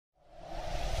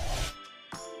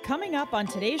Coming up on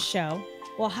today's show,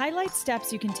 we'll highlight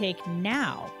steps you can take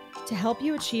now to help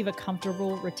you achieve a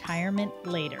comfortable retirement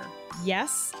later.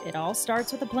 Yes, it all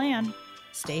starts with a plan.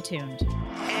 Stay tuned.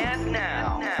 And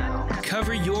now,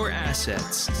 Cover Your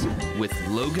Assets with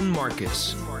Logan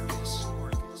Marcus.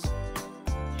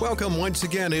 Welcome once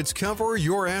again. It's Cover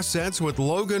Your Assets with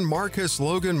Logan Marcus.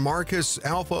 Logan Marcus,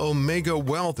 Alpha Omega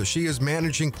Wealth. She is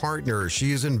managing partner.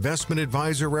 She is investment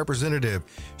advisor representative.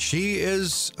 She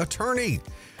is attorney.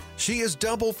 She is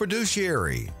double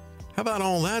fiduciary. How about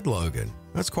all that, Logan?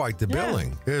 That's quite the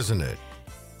billing, isn't it?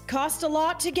 Cost a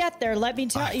lot to get there, let me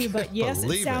tell you, but yes,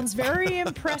 it sounds very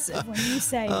impressive when you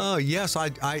say it. Oh, yes,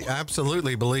 I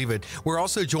absolutely believe it. We're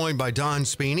also joined by Don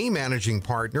Spini, managing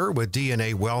partner with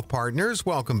DNA Wealth Partners.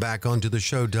 Welcome back onto the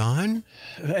show, Don.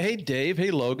 Hey, Dave. Hey,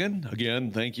 Logan.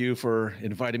 Again, thank you for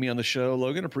inviting me on the show,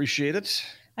 Logan. Appreciate it.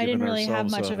 I didn't really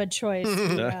have much of a choice.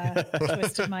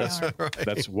 Twisted my arm. Right.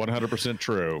 That's 100%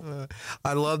 true.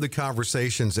 I love the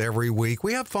conversations every week.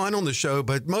 We have fun on the show,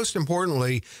 but most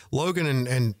importantly,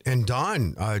 Logan and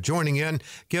Don joining in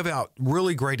give out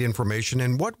really great information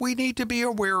and what we need to be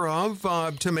aware of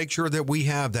to make sure that we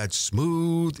have that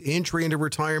smooth entry into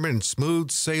retirement and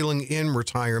smooth sailing in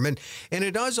retirement. And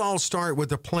it does all start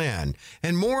with a plan.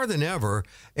 And more than ever,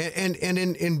 and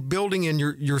in building in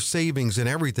your savings and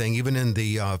everything, even in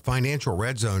the financial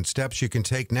red zone, steps you can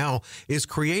take now is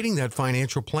creating that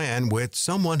financial plan with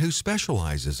someone who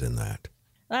specializes in that.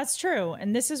 That's true.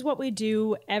 And this is what we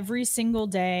do every single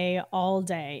day, all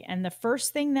day. And the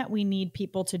first thing that we need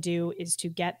people to do is to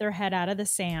get their head out of the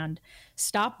sand.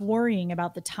 Stop worrying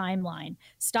about the timeline.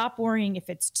 Stop worrying if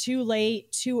it's too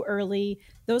late, too early.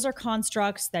 Those are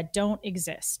constructs that don't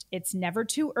exist. It's never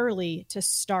too early to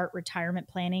start retirement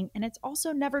planning. And it's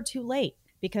also never too late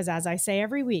because, as I say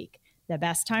every week, the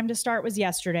best time to start was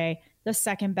yesterday. The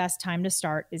second best time to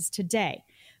start is today.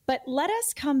 But let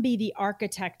us come be the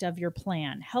architect of your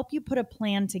plan, help you put a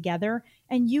plan together,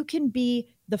 and you can be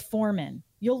the foreman.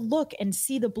 You'll look and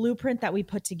see the blueprint that we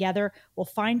put together. We'll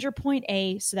find your point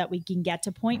A so that we can get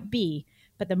to point B.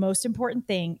 But the most important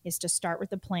thing is to start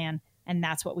with a plan, and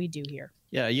that's what we do here.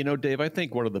 Yeah, you know, Dave, I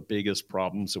think one of the biggest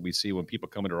problems that we see when people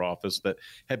come into our office that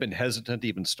have been hesitant to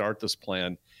even start this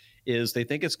plan is they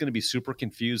think it's going to be super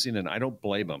confusing, and I don't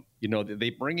blame them. You know,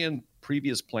 they bring in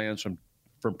previous plans from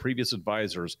previous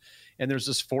advisors, and there's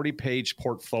this 40-page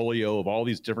portfolio of all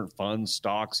these different funds,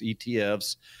 stocks,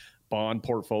 ETFs, bond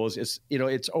portfolios.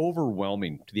 It's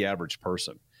overwhelming to the average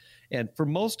person. And for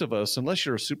most of us, unless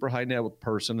you're a super high net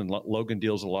person, and Logan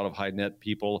deals with a lot of high net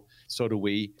people, so do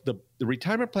we, the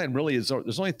retirement plan really is,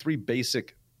 there's only three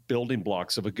basic building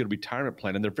blocks of a good retirement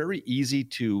plan. And they're very easy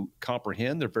to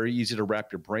comprehend. They're very easy to wrap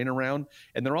your brain around.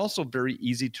 And they're also very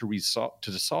easy to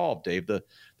solve, Dave. The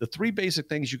three basic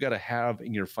things you got to have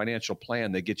in your financial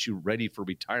plan that gets you ready for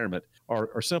retirement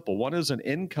are simple. One is an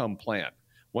income plan.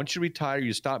 Once you retire,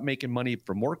 you stop making money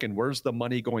from working. Where's the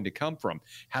money going to come from?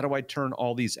 How do I turn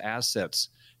all these assets?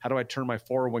 How do I turn my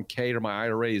 401k or my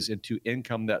IRAs into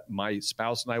income that my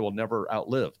spouse and I will never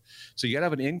outlive? So you got to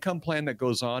have an income plan that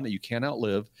goes on that you can't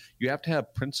outlive. You have to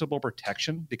have principal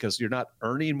protection because you're not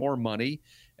earning more money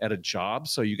at a job.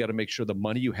 So you got to make sure the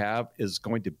money you have is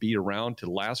going to be around to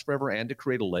last forever and to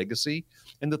create a legacy.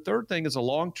 And the third thing is a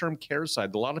long-term care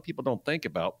side that a lot of people don't think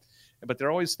about, but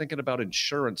they're always thinking about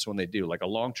insurance when they do, like a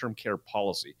long-term care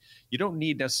policy. You don't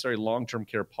need necessarily long-term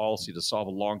care policy to solve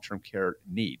a long-term care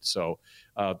need. So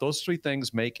those three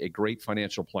things make a great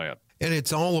financial plan. And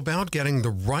it's all about getting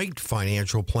the right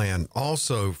financial plan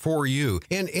also for you.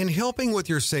 And in helping with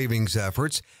your savings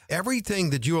efforts,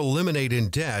 everything that you eliminate in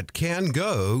debt can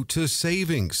go to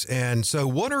savings. And so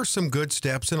what are some good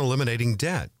steps in eliminating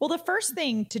debt? Well, the first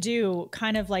thing to do,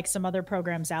 kind of like some other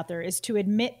programs out there, is to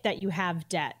admit that you have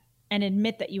debt. And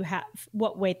admit that you have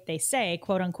what they say,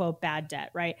 quote unquote, bad debt,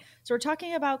 right? So we're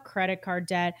talking about credit card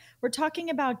debt. We're talking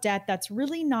about debt that's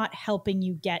really not helping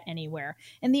you get anywhere.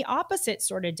 And the opposite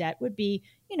sort of debt would be,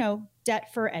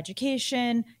 debt for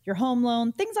education, your home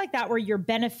loan, things like that, where you're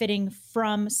benefiting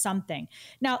from something.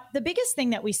 Now, the biggest thing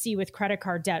that we see with credit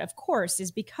card debt, of course,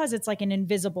 is because it's like an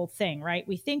invisible thing, right?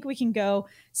 We think we can go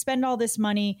spend all this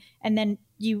money and then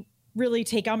you really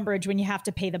take umbrage when you have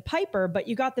to pay the piper, but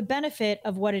you got the benefit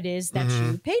of what it is that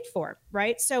you paid for,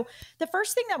 right? So the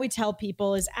first thing that we tell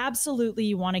people is absolutely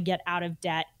you want to get out of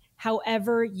debt.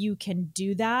 However you can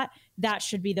do that, that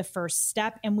should be the first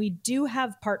step. And we do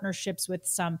have partnerships with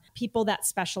some people that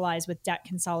specialize with debt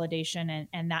consolidation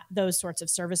and those sorts of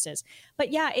services.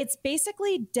 But yeah, it's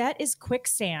basically debt is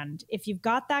quicksand. If you've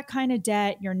got that kind of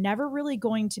debt, you're never really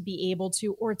going to be able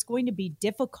to, or it's going to be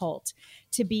difficult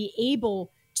to be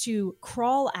able to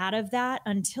crawl out of that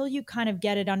until you kind of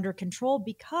get it under control,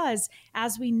 because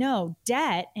as we know,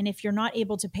 debt, and if you're not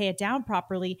able to pay it down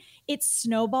properly, it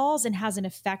snowballs and has an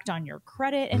effect on your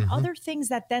credit and other things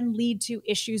that then lead to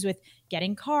issues with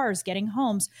getting cars, getting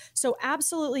homes. So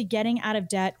absolutely getting out of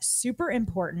debt, super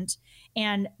important.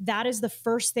 And that is the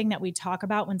first thing that we talk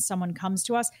about when someone comes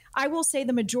to us. I will say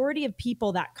the majority of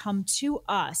people that come to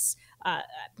us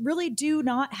really do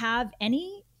not have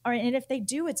any, and if they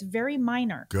do, it's very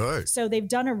minor. Good. So they've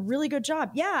done a really good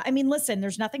job. Yeah. I mean, listen,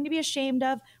 there's nothing to be ashamed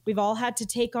of. We've all had to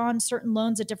take on certain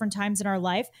loans at different times in our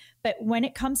life. But when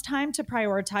it comes time to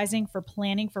prioritizing for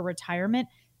planning for retirement,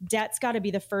 debt's got to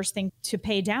be the first thing to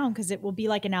pay down, because it will be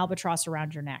like an albatross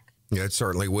around your neck. Yeah, it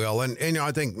certainly will. And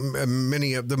I think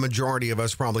the majority of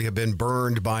us probably have been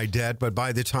burned by debt, but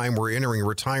by the time we're entering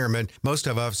retirement, most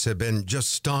of us have been just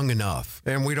stung enough,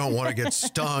 and we don't want to get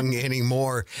stung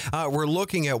anymore. We're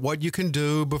looking at what you can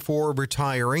do before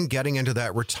retiring, getting into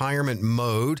that retirement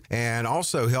mode, and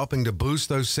also helping to boost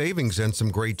those savings, and some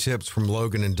great tips from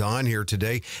Logan and Don here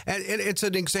today. And it's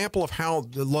an example of how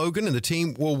Logan and the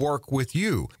team will work with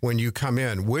you when you come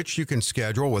in, which you can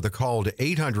schedule with a call to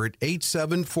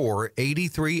 800-874-8380,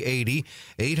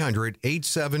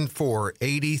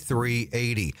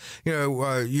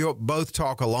 800-874-8380. You both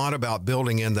talk a lot about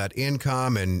building in that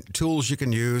income and tools you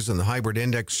can use and the hybrid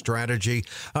index strategy.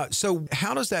 So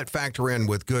how does that factor in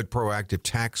with good proactive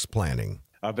tax planning?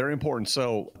 Very important.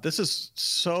 So this is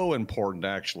so important,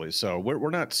 actually. So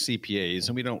we're not CPAs,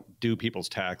 and we don't do people's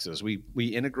taxes. We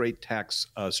integrate tax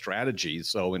strategies.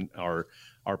 So in our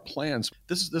plans,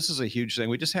 this is a huge thing.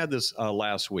 We just had this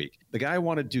last week. The guy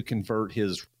wanted to convert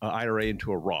his IRA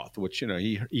into a Roth, which,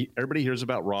 everybody hears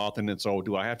about Roth, and it's,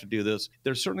 do I have to do this?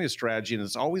 There's certainly a strategy, and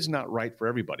it's always not right for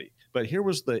everybody. But here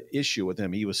was the issue with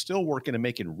him. He was still working and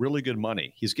making really good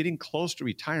money. He's getting close to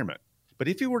retirement. But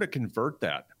if he were to convert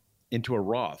that into a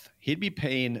Roth, he'd be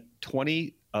paying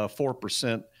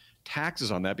 24%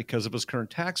 taxes on that because of his current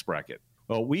tax bracket.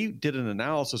 Well, we did an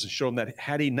analysis and showed him that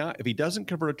if he doesn't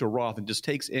convert it to a Roth and just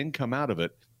takes income out of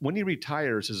it, when he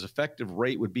retires, his effective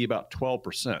rate would be about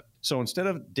 12%. So instead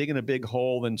of digging a big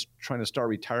hole and trying to start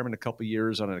retirement a couple of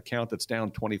years on an account that's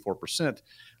down 24%,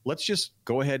 let's just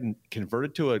go ahead and convert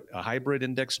it to a hybrid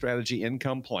index strategy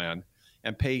income plan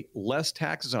and pay less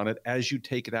taxes on it as you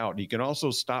take it out. And you can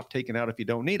also stop taking out if you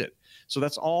don't need it. So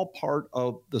that's all part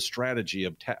of the strategy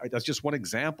of that's just one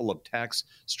example of tax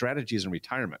strategies in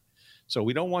retirement. So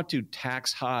we don't want to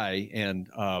tax high and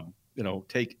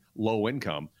take low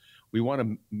income. We want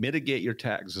to mitigate your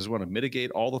taxes. We want to mitigate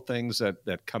all the things that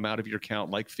come out of your account,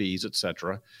 like fees, et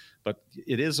cetera. But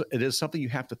it is something you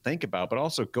have to think about. But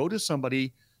also go to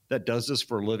somebody that does this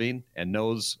for a living and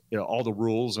knows all the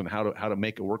rules and how to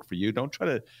make it work for you. Don't try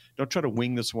to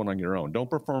wing this one on your own. Don't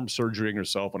perform surgery on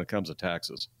yourself when it comes to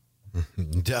taxes.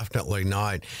 Definitely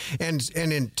not. And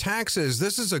in taxes,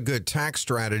 this is a good tax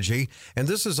strategy. And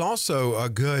this is also a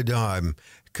good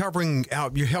covering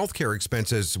out your healthcare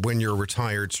expenses when you're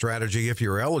retired strategy, if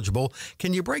you're eligible.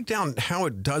 Can you break down how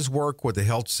it does work with the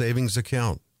health savings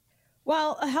account?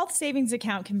 Well, a health savings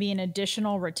account can be an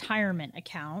additional retirement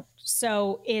account.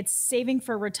 So it's saving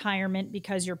for retirement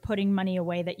because you're putting money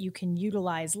away that you can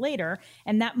utilize later,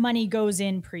 and that money goes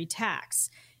in pre-tax.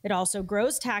 It also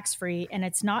grows tax-free, and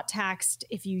it's not taxed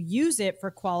if you use it for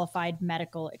qualified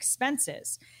medical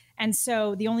expenses. And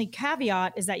so the only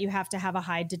caveat is that you have to have a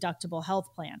high deductible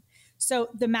health plan. So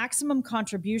the maximum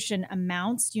contribution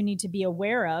amounts you need to be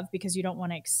aware of, because you don't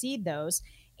want to exceed those.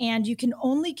 And you can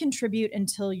only contribute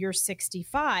until you're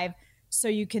 65, so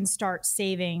you can start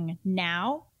saving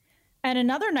now. And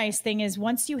another nice thing is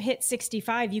once you hit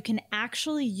 65, you can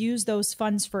actually use those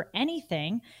funds for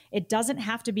anything. It doesn't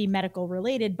have to be medical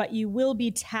related, but you will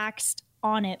be taxed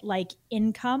on it like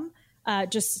income,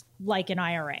 just like an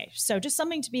IRA. So just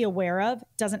something to be aware of.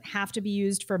 Doesn't have to be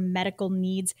used for medical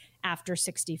needs after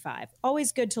 65.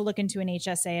 Always good to look into an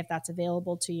HSA if that's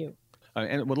available to you.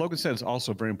 And what Logan said is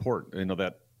also very important,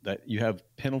 that you have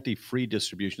penalty-free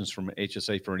distributions from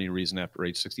HSA for any reason after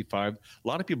age 65. A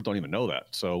lot of people don't even know that.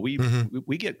 So we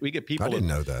get people. I didn't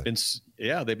know that.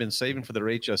 They've been saving for their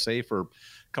HSA for a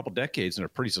couple decades, and they're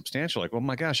pretty substantial. Like, oh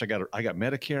my gosh, I got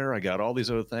Medicare, I got all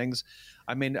these other things.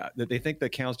 I mean, they think the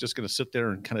account's just going to sit there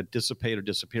and kind of dissipate or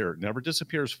disappear. It never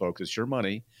disappears, folks. It's your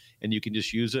money, and you can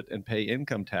just use it and pay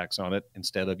income tax on it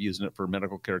instead of using it for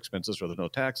medical care expenses where there's no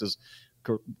taxes.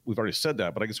 We've already said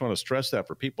that, but I just want to stress that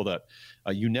for people that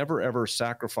you never ever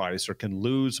sacrifice or can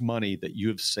lose money that you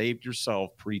have saved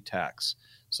yourself pre-tax.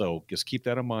 So just keep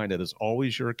that in mind. That is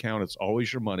always your account. It's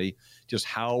always your money. Just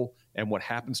how and what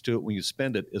happens to it when you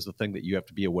spend it is the thing that you have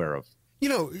to be aware of. You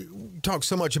know, you talk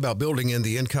so much about building in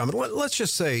the income. Let's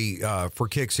just say, for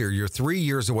kicks here, you're 3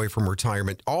 years away from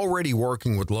retirement, already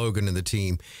working with Logan and the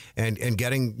team and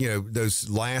getting, those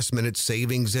last minute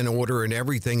savings in order and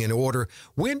everything in order.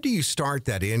 When do you start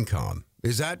that income?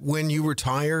 Is that when you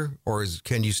retire, or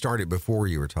can you start it before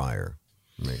you retire?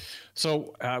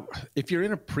 So if you're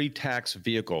in a pre-tax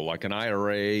vehicle like an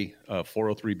IRA,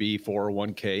 403B,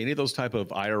 401k, any of those type of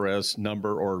IRS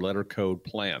number or letter code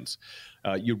plans,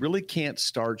 you really can't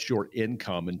start your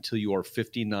income until you are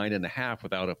 59 and a half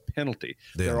without a penalty.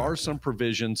 There are some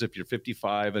provisions if you're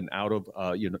 55 and out of,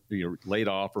 you're laid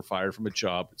off or fired from a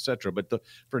job, et cetera. But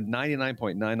for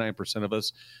 99.99% of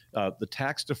us, the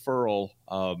tax deferral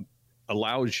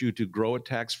allows you to grow it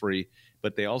tax-free,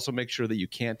 but they also make sure that you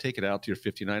can't take it out to your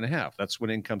 59 and a half. That's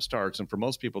when income starts. And for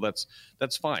most people, that's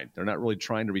fine. They're not really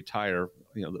trying to retire.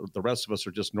 The rest of us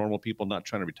are just normal people not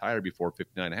trying to retire before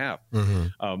 59 and a half.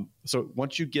 Mm-hmm. So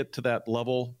once you get to that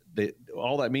level,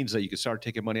 all that means is that you can start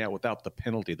taking money out without the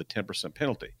penalty, the 10%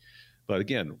 penalty. But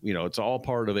again, it's all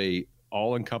part of a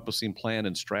all-encompassing plan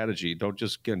and strategy. Don't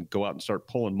just go out and start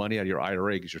pulling money out of your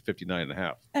IRA because you're 59 and a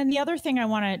half. And the other thing I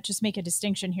want to just make a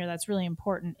distinction here that's really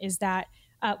important is that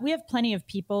we have plenty of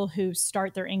people who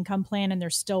start their income plan and they're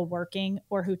still working,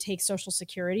 or who take Social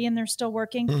Security and they're still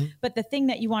working. Mm-hmm. But the thing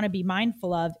that you want to be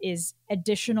mindful of is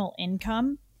additional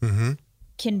income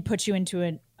can put you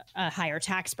into a higher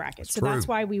tax bracket. That's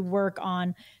why we work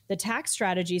on the tax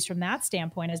strategies from that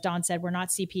standpoint. As Don said, we're not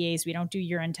CPAs. We don't do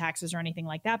year-end taxes or anything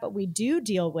like that, but we do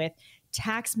deal with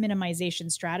tax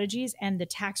minimization strategies and the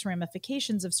tax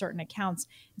ramifications of certain accounts.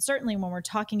 And certainly when we're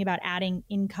talking about adding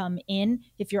income in,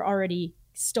 if you're already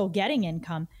still getting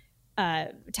income,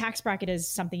 tax bracket is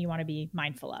something you want to be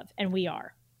mindful of. And we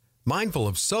are mindful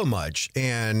of so much,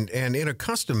 and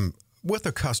with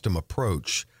a custom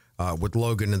approach with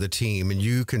Logan and the team. And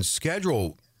you can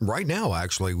schedule right now,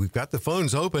 actually, we've got the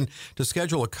phones open to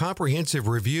schedule a comprehensive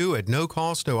review at no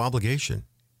cost, no obligation.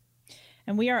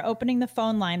 And we are opening the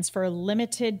phone lines for a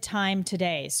limited time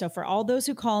today. So for all those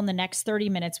who call in the next 30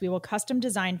 minutes, we will custom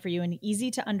design for you an easy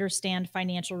to understand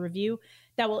financial review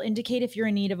that will indicate if you're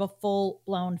in need of a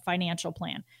full-blown financial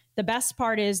plan. The best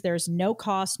part is there's no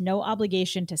cost, no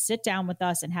obligation to sit down with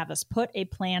us and have us put a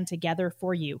plan together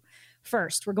for you.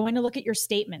 First, we're going to look at your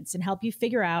statements and help you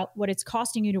figure out what it's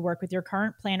costing you to work with your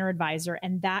current planner advisor,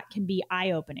 and that can be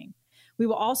eye-opening. We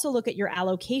will also look at your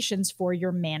allocations for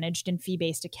your managed and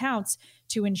fee-based accounts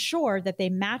to ensure that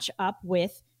they match up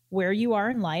with where you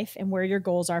are in life and where your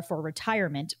goals are for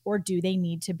retirement, or do they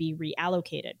need to be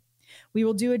reallocated. We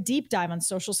will do a deep dive on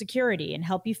Social Security and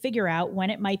help you figure out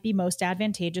when it might be most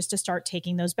advantageous to start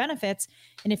taking those benefits.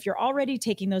 And if you're already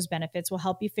taking those benefits, we'll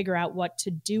help you figure out what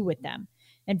to do with them.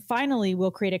 And finally, we'll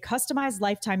create a customized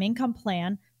lifetime income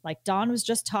plan like Don was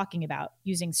just talking about,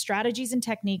 using strategies and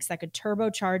techniques that could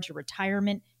turbocharge your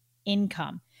retirement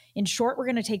income. In short, we're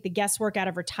going to take the guesswork out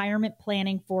of retirement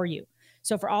planning for you.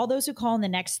 So for all those who call in the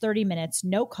next 30 minutes,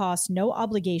 no cost, no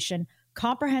obligation,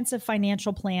 comprehensive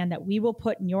financial plan that we will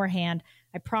put in your hand.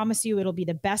 I promise you it'll be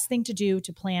the best thing to do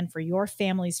to plan for your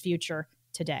family's future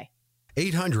today.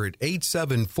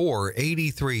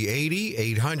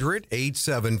 800-874-8380,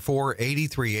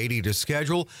 800-874-8380 to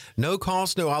schedule. No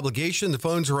cost, no obligation. The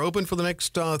phones are open for the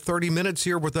next 30 minutes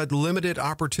here with a limited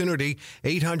opportunity.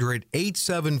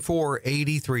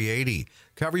 800-874-8380.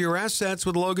 Cover your assets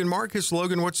with Logan Marcus.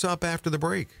 Logan, what's up after the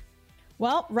break?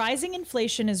 Well, rising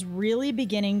inflation is really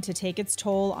beginning to take its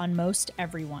toll on most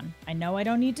everyone. I know I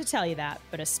don't need to tell you that,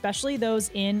 but especially those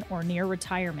in or near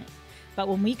retirement. But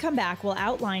when we come back, we'll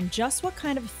outline just what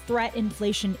kind of threat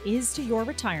inflation is to your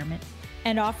retirement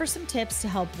and offer some tips to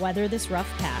help weather this rough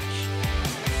patch.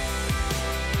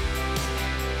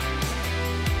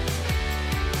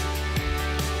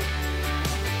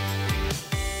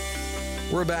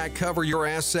 We're back. Cover your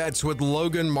assets with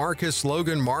Logan Marcus.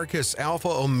 Logan Marcus, Alpha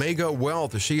Omega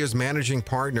Wealth. She is managing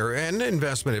partner and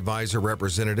investment advisor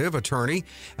representative, attorney.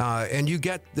 And you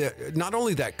get not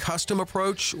only that custom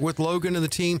approach with Logan and the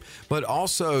team, but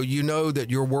also you know that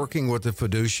you're working with a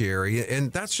fiduciary.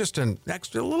 And that's just a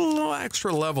little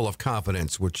extra level of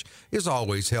confidence, which is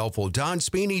always helpful. Don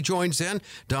Spini joins in.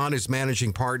 Don is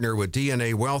managing partner with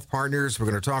DNA Wealth Partners. We're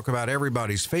going to talk about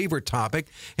everybody's favorite topic,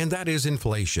 and that is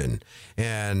inflation.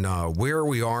 And where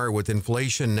we are with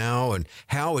inflation now and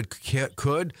how it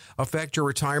could affect your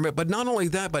retirement. But not only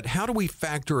that, but how do we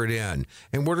factor it in?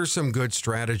 And what are some good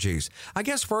strategies? I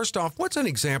guess first off, what's an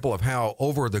example of how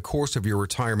over the course of your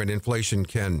retirement inflation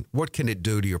what can it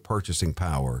do to your purchasing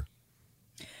power?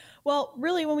 Well,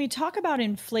 really, when we talk about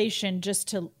inflation, just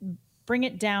to bring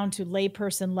it down to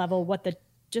layperson level, what the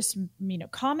just,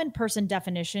 common person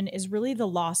definition is really the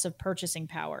loss of purchasing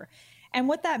power. And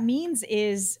what that means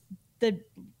is the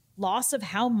loss of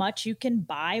how much you can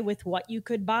buy with what you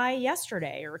could buy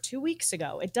yesterday or 2 weeks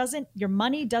ago. Your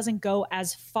money doesn't go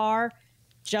as far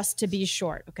just to be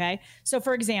short. Okay. So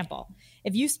for example,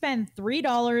 if you spend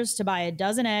 $3 to buy a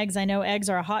dozen eggs, I know eggs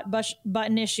are a hot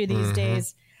button issue these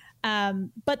days.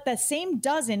 But the same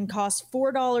dozen costs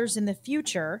 $4 in the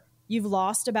future. You've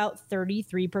lost about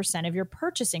 33% of your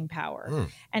purchasing power.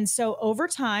 And so over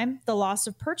time, the loss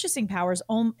of purchasing power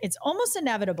it's almost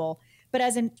inevitable. But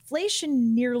as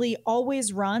inflation nearly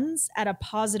always runs at a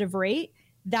positive rate,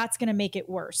 that's going to make it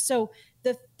worse. So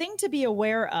the thing to be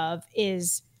aware of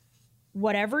is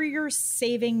whatever you're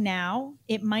saving now,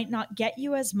 it might not get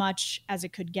you as much as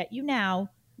it could get you now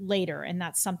later. And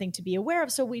that's something to be aware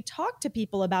of. So we talk to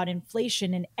people about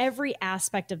inflation in every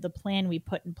aspect of the plan we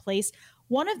put in place.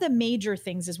 One of the major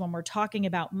things is when we're talking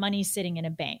about money sitting in a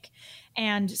bank.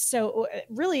 And so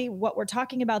really what we're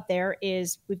talking about there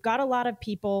is we've got a lot of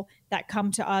people that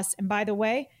come to us. And by the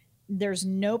way, there's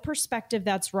no perspective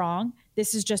that's wrong.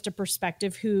 This is just a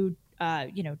perspective who,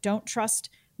 don't trust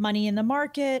money in the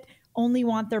market, only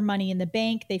want their money in the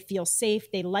bank. They feel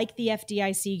safe. They like the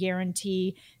FDIC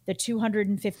guarantee. The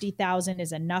 $250,000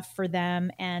 is enough for them.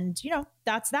 And,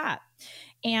 that's that.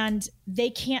 And they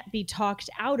can't be talked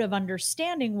out of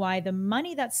understanding why the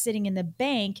money that's sitting in the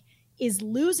bank is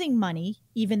losing money,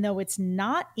 even though it's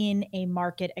not in a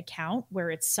market account where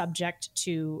it's subject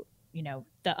to,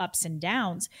 the ups and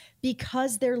downs,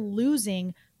 because they're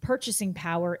losing purchasing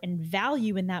power and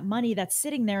value in that money that's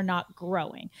sitting there not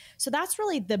growing. So that's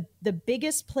really the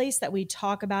biggest place that we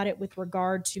talk about it with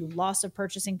regard to loss of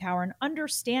purchasing power, and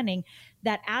understanding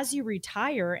that as you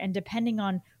retire, and depending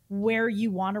on where you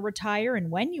want to retire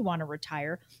and when you want to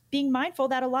retire, being mindful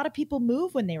that a lot of people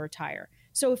move when they retire.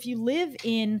 So if you live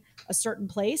in a certain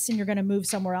place and you're going to move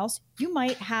somewhere else, you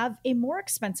might have a more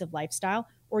expensive lifestyle,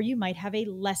 or you might have a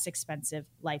less expensive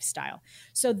lifestyle.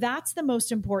 So that's the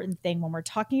most important thing when we're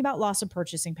talking about loss of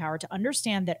purchasing power, to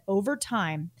understand that over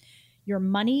time, your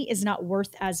money is not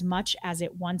worth as much as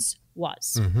it once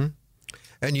was.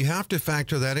 And you have to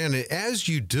factor that in. As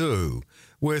you do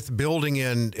with building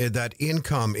in that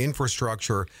income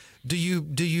infrastructure, do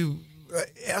you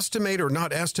estimate, or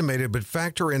not estimate it, but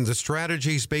factor in the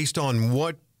strategies based on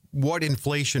what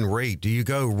inflation rate? Do you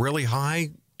go really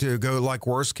high to go like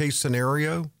worst case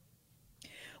scenario?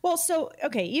 Well, so,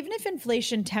 okay, even if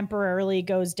inflation temporarily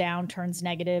goes down, turns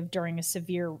negative during a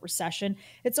severe recession,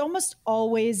 it's almost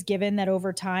always given that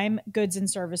over time, goods and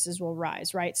services will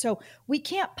rise, right? So we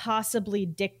can't possibly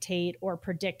dictate or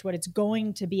predict what it's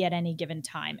going to be at any given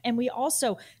time. And we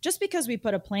also, just because we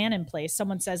put a plan in place,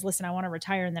 someone says, listen, I want to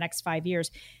retire in the next 5 years,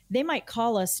 they might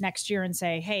call us next year and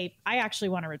say, hey, I actually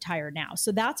want to retire now.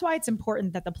 So that's why it's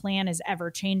important that the plan is ever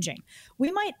changing.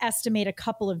 We might estimate a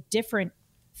couple of different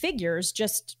figures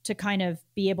just to kind of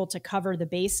be able to cover the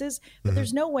bases, but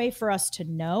there's no way for us to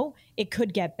know. It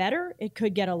could get better. It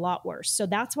could get a lot worse. So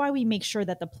that's why we make sure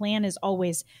that the plan is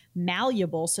always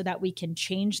malleable, so that we can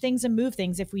change things and move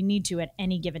things if we need to at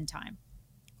any given time.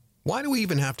 Why do we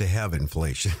even have to have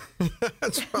inflation?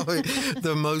 That's probably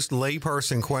the most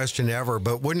layperson question ever,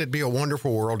 but wouldn't it be a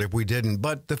wonderful world if we didn't?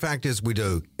 But the fact is we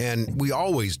do, and we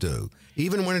always do.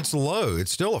 Even when it's low,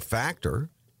 it's still a factor.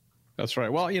 That's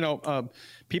right. Well,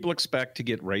 people expect to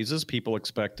get raises. People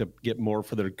expect to get more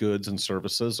for their goods and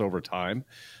services over time.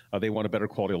 They want a better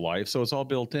quality of life. So it's all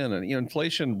built in. And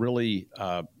inflation really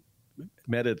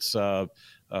met its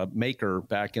maker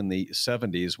back in the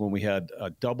 70s when we had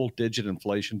double-digit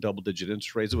inflation, double-digit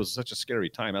interest rates. It was such a scary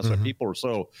time. That's why people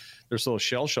are they're so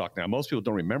shell-shocked now. Most people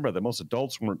don't remember that. Most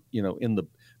adults weren't, in the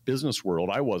business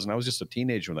world. I wasn't. I was just a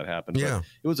teenager when that happened. Yeah. But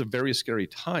it was a very scary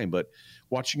time, but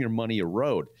watching your money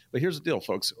erode. But here's the deal,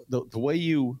 folks. The way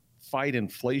you fight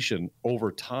inflation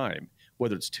over time,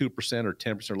 whether it's 2% or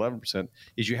 10% or 11%,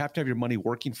 is you have to have your money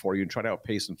working for you and try to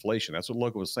outpace inflation. That's what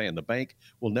Logan was saying. The bank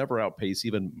will never outpace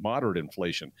even moderate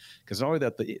inflation, because not only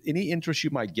that, any interest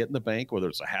you might get in the bank, whether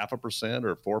it's 0.5%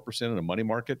 or 4% in a money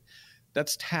market,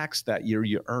 that's taxed that year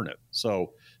you earn it.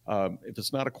 So if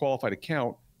it's not a qualified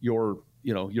account, you're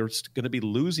going to be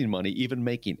losing money even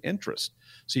making interest.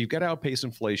 So you've got to outpace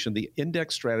inflation. The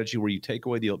index strategy, where you take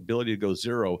away the ability to go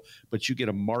zero, but you get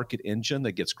a market engine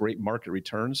that gets great market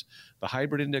returns. The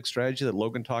hybrid index strategy that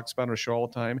Logan talks about on our show all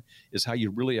the time is how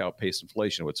you really outpace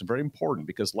inflation. It's very important,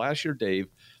 because last year, Dave,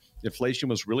 inflation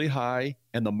was really high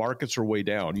and the markets are way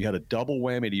down. You had a double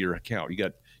whammy to your account.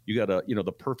 You got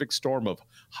the perfect storm of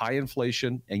high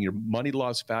inflation and your money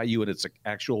lost value in its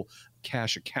actual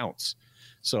cash accounts.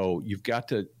 So you've got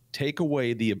to take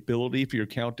away the ability for your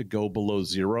account to go below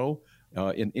zero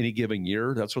in any given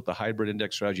year. That's what the hybrid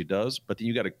index strategy does. But then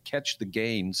you got to catch the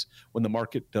gains when the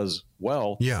market does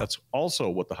well. Yeah. That's also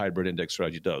what the hybrid index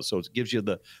strategy does. So it gives you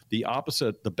the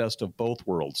opposite, the best of both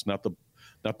worlds, not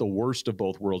the worst of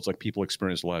both worlds like people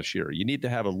experienced last year. You need to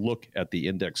have a look at the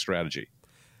index strategy.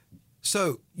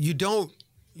 So you don't.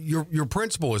 Your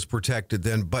principal is protected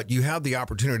then, but you have the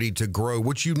opportunity to grow,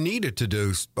 which you needed to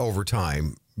do over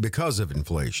time because of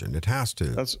inflation. It has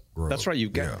to. Grow. That's right.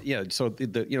 You've got So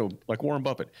like Warren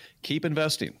Buffett, keep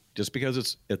investing. Just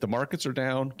because if the markets are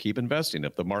down, keep investing.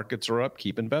 If the markets are up,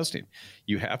 keep investing.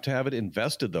 You have to have it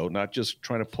invested though, not just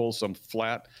trying to pull some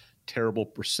flat, terrible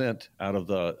percent out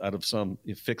of some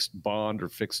fixed bond or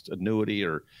fixed annuity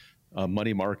or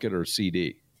money market or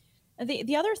CD.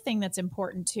 The other thing that's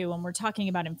important too, when we're talking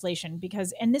about inflation,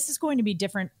 and this is going to be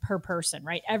different per person,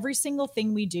 right? Every single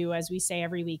thing we do, as we say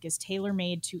every week, is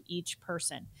tailor-made to each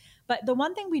person. But the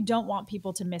one thing we don't want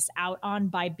people to miss out on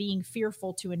by being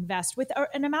fearful to invest with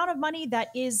an amount of money that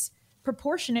is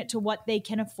proportionate to what they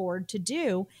can afford to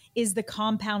do is the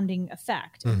compounding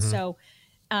effect. And so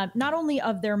not only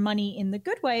of their money in the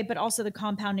good way, but also the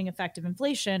compounding effect of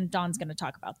inflation. Don's going to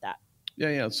talk about that.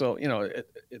 Yeah. So,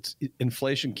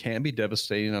 inflation can be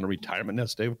devastating on a retirement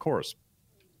nest egg, of course.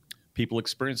 People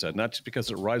experience that, not just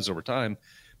because it rises over time,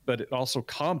 but it also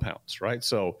compounds, right?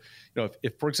 So,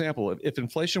 if for example, if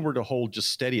inflation were to hold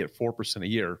just steady at 4% a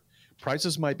year,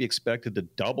 prices might be expected to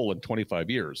double in 25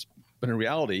 years. But in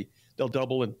reality, they'll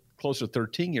double in closer to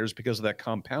 13 years because of that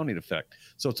compounding effect.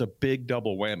 So it's a big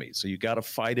double whammy. So you got to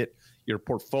fight it. Your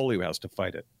portfolio has to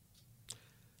fight it.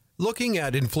 Looking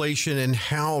at inflation and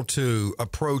how to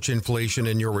approach inflation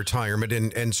in your retirement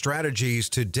and strategies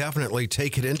to definitely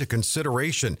take it into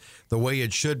consideration the way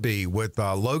it should be with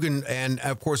Logan and,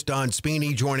 of course, Don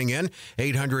Spini joining in.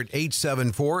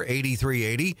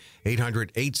 800-874-8380,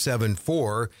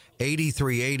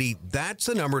 800-874-8380. That's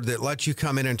the number that lets you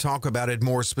come in and talk about it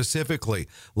more specifically.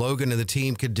 Logan and the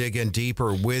team could dig in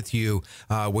deeper with you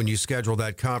when you schedule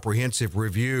that comprehensive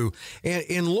review. And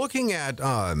in looking at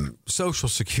Social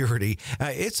Security,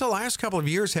 it's the last couple of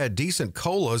years had decent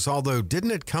COLAs, although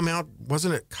didn't it come out,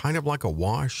 wasn't it kind of like a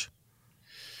wash?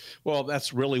 Well,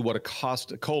 that's really what a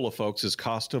COLA, folks, is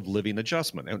cost of living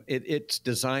adjustment. And it's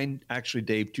designed, actually,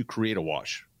 Dave, to create a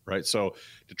wash, right? So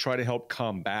to try to help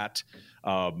combat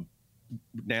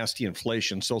nasty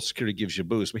inflation, Social Security gives you a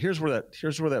boost. But here's where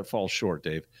that falls short,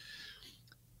 Dave.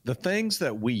 The things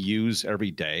that we use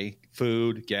every day,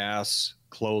 food, gas,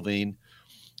 clothing,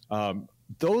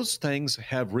 those things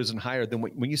have risen higher than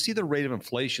when you see the rate of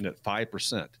inflation at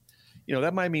 5%.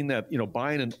 That might mean that,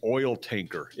 buying an oil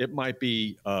tanker, it might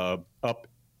be up,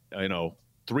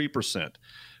 3%.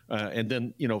 And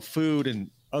then, food and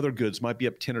other goods might be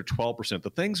up 10 or 12%. The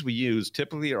things we use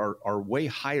typically are way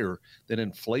higher than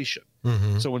inflation.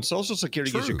 Mm-hmm. So when Social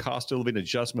Security gives you cost of living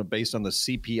adjustment based on the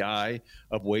CPI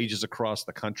of wages across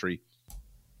the country,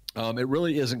 it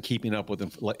really isn't keeping up with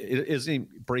it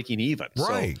isn't breaking even.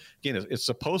 Right. So again, it's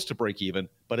supposed to break even,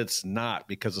 but it's not,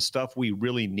 because the stuff we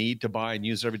really need to buy and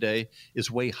use every day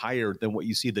is way higher than what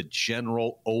you see the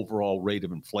general overall rate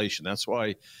of inflation. That's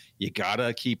why you got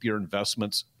to keep your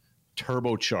investments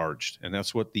turbocharged. And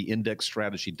that's what the index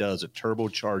strategy does. It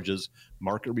turbocharges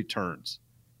market returns.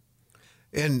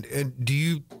 And do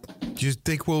you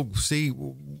think we'll see,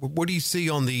 what do you see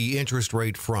on the interest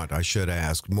rate front? I should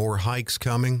ask, more hikes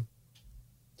coming?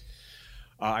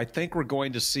 I think we're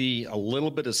going to see a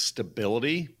little bit of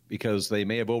stability because they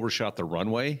may have overshot the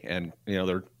runway. And,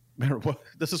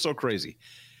 this is so crazy.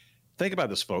 Think about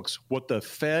this, folks. What the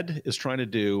Fed is trying to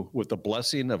do with the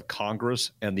blessing of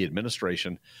Congress and the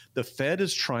administration, the Fed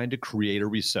is trying to create a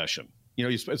recession.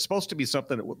 It's supposed to be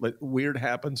something that weird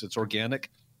happens. It's organic.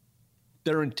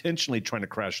 They're intentionally trying to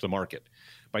crash the market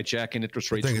by jacking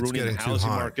interest rates, ruining the housing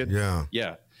market.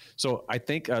 Yeah. So I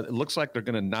think it looks like they're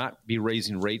going to not be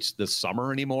raising rates this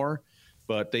summer anymore,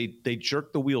 but they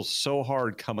jerked the wheels so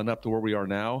hard coming up to where we are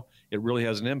now, it really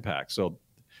has an impact. So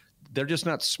they're just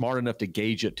not smart enough to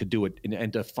gauge it, to do it,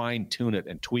 and to fine tune it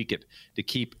and tweak it to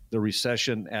keep the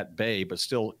recession at bay, but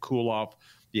still cool off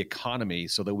the economy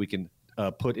so that we can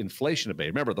put inflation at bay.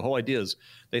 Remember, the whole idea is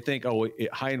they think,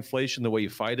 high inflation, the way you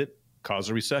fight it, cause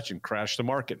a recession, crash the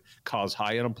market, cause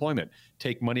high unemployment,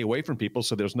 take money away from people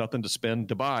so there's nothing to spend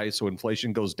to buy, so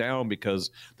inflation goes down because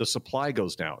the supply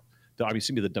goes down.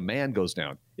 obviously the demand goes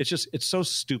down. It's so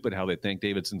stupid how they think,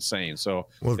 Dave. It's insane. So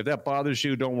if that bothers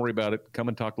you, don't worry about it. Come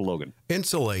and talk to Logan.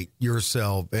 Insulate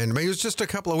yourself. And I mean, it was just a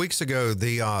couple of weeks ago,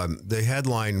 the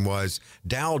headline was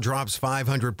Dow drops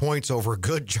 500 points over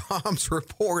good jobs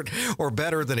report, or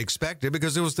better than expected,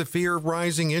 because it was the fear of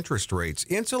rising interest rates.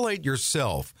 Insulate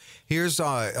yourself. Here's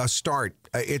a start.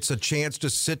 It's a chance to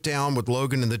sit down with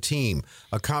Logan and the team.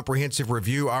 A comprehensive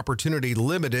review opportunity,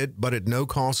 limited, but at no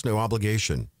cost, no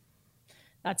obligation.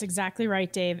 That's exactly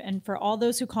right, Dave. And for all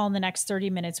those who call in the next 30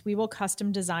 minutes, we will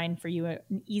custom design for you an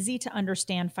easy to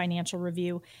understand financial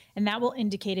review, and that will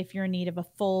indicate if you're in need of a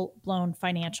full-blown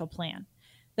financial plan.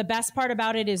 The best part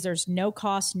about it is there's no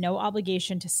cost, no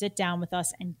obligation to sit down with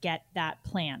us and get that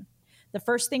plan. The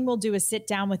first thing we'll do is sit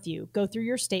down with you, go through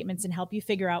your statements, and help you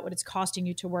figure out what it's costing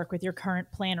you to work with your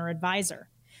current plan or advisor.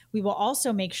 We will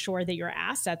also make sure that your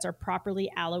assets are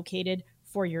properly allocated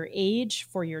for your age,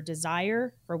 for your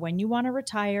desire, for when you want to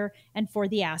retire, and for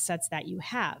the assets that you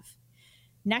have.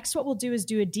 Next, what we'll do is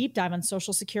do a deep dive on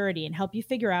Social Security and help you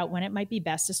figure out when it might be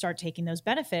best to start taking those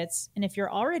benefits. And if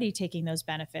you're already taking those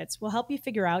benefits, we'll help you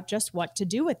figure out just what to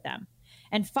do with them.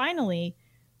 And finally,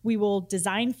 we will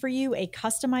design for you a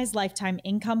customized lifetime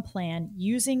income plan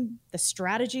using the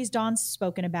strategies Don's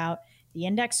spoken about, the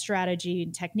index strategy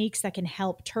and techniques that can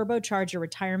help turbocharge your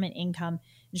retirement income.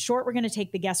 In short, we're going to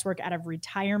take the guesswork out of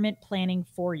retirement planning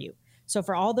for you. So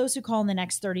for all those who call in the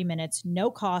next 30 minutes, no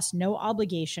cost, no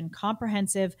obligation,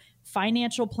 comprehensive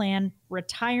financial plan,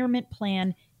 retirement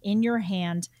plan in your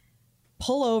hand.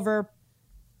 Pull over,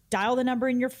 dial the number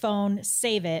in your phone,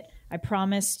 save it. I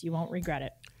promise you won't regret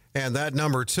it. And that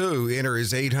number to enter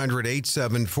is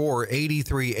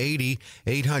 800-874-8380,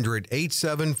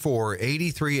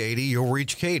 800-874-8380. You'll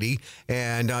reach Katie,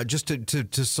 and just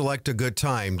to select a good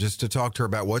time, just to talk to her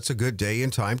about what's a good day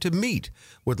and time to meet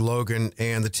with Logan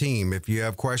and the team. If you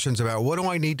have questions about what do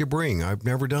I need to bring, I've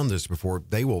never done this before,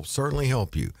 they will certainly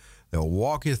help you. They'll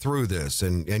walk you through this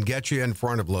and get you in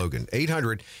front of Logan.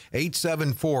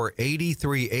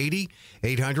 800-874-8380,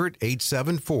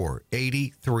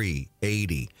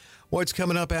 800-874-8380. What's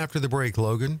coming up after the break,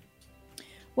 Logan?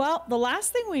 Well, the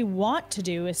last thing we want to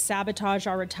do is sabotage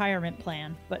our retirement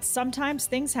plan, but sometimes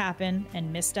things happen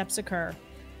and missteps occur.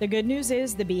 The good news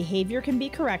is the behavior can be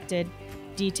corrected.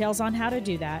 Details on how to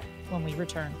do that when we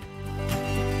return.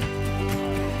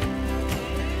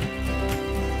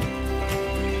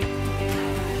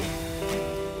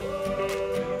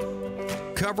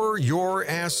 Cover your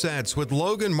assets with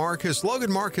Logan Marcus.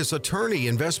 Logan Marcus, attorney,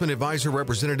 investment advisor,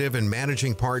 representative, and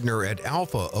managing partner at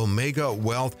Alpha Omega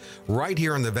Wealth, right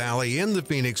here in the Valley, in the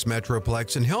Phoenix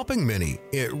Metroplex, and helping many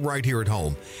right here at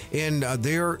home in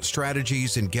their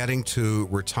strategies in getting to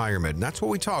retirement. And that's what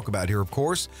we talk about here, of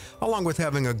course, along with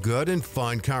having a good and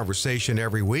fun conversation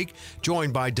every week,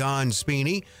 joined by Don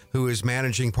Spini, who is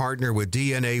managing partner with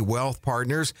DNA Wealth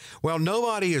Partners. Well,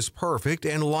 nobody is perfect,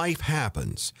 and life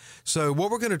happens. So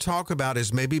what we're going to talk about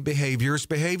is maybe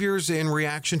behaviors in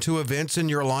reaction to events in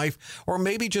your life, or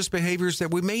maybe just behaviors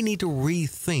that we may need to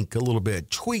rethink a little bit,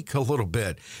 tweak a little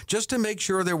bit, just to make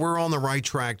sure that we're on the right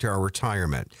track to our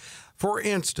retirement. For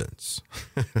instance,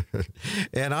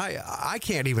 and I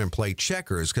can't even play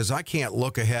checkers because I can't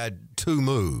look ahead 2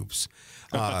 moves.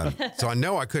 So I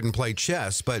know I couldn't play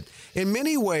chess, but in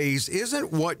many ways,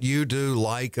 isn't what you do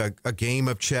like a game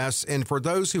of chess? And for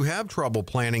those who have trouble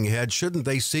planning ahead, shouldn't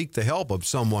they seek the help of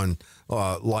someone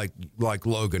like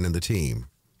Logan and the team?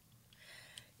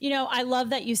 You know, I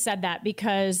love that you said that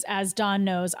because, as Don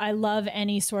knows, I love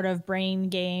any sort of brain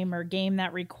game or game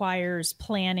that requires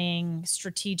planning,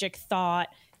 strategic thought,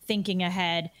 thinking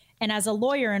ahead. And as a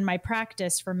lawyer in my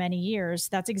practice for many years,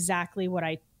 that's exactly what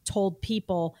I told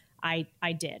people I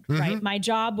did, right? My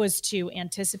job was to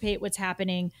anticipate what's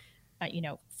happening,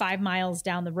 5 miles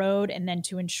down the road, and then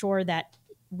to ensure that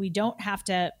we don't have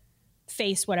to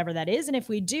face whatever that is. And if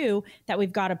we do, that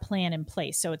we've got a plan in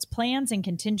place. So it's plans and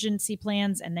contingency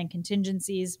plans, and then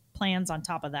contingencies plans on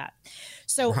top of that.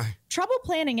 So trouble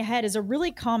planning ahead is a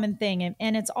really common thing.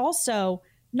 And it's also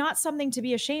not something to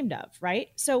be ashamed of, right?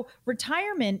 So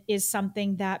retirement is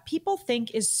something that people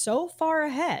think is so far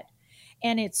ahead.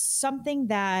 And it's something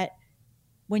that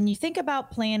when you think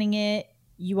about planning it,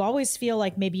 you always feel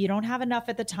like maybe you don't have enough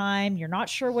at the time. You're not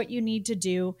sure what you need to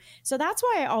do. So that's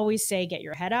why I always say, get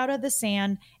your head out of the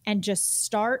sand and just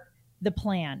start the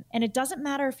plan. And it doesn't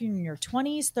matter if you're in your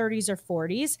 20s, 30s, or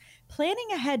 40s. Planning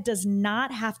ahead does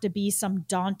not have to be some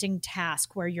daunting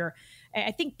task where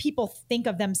I think people think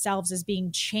of themselves as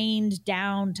being chained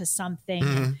down to something.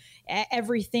 And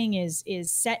everything is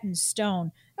set in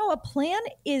stone. No, a plan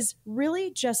is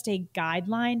really just a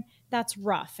guideline that's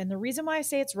rough. And the reason why I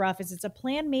say it's rough is it's a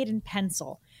plan made in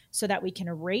pencil so that we can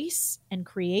erase and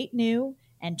create new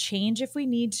and change if we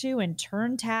need to and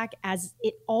turn tack as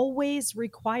it always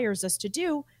requires us to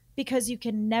do, because you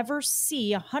can never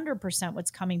see 100%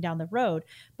 what's coming down the road.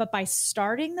 But by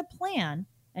starting the plan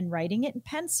and writing it in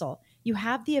pencil, you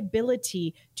have the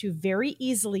ability to very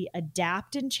easily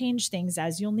adapt and change things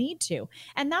as you'll need to.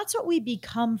 And that's what we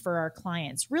become for our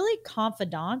clients, really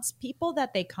confidants, people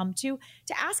that they come to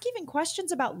ask even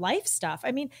questions about life stuff.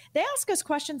 I mean, they ask us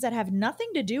questions that have nothing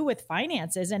to do with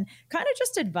finances and kind of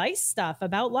just advice stuff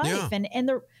about life. Yeah. And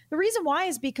the reason why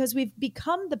is because we've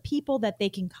become the people that they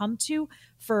can come to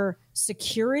for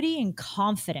security and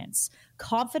confidence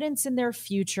in their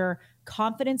future,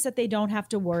 confidence that they don't have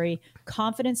to worry,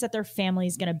 confidence that their family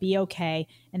is going to be okay.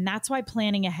 And that's why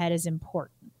planning ahead is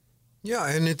important. Yeah,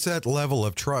 and it's that level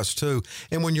of trust, too.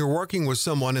 And when you're working with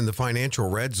someone in the financial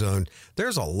red zone,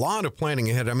 there's a lot of planning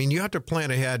ahead. I mean, you have to plan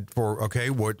ahead for,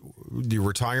 okay, what the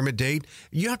retirement date.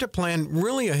 You have to plan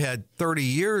really ahead 30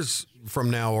 years from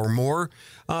now or more.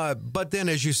 But then,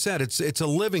 as you said, it's a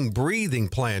living, breathing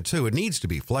plan, too. It needs to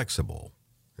be flexible.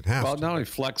 Well, not only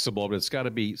flexible, but it's got to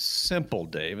be simple,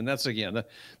 Dave. And that's, again,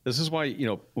 this is why,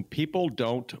 when people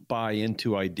don't buy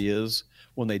into ideas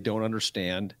when they don't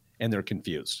understand and they're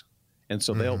confused. And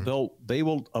so they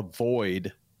will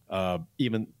avoid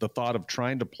even the thought of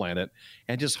trying to plan it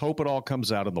and just hope it all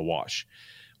comes out in the wash.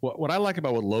 What I like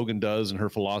about what Logan does and her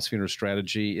philosophy and her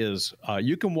strategy is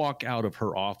you can walk out of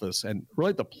her office and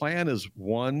really the plan is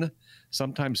 1,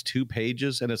 sometimes 2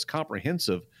 pages, and it's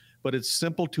comprehensive, but it's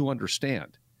simple to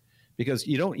understand. Because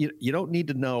you don't need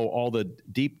to know all the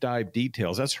deep dive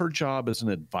details. That's her job as an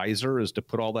advisor, is to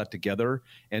put all that together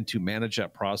and to manage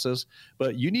that process.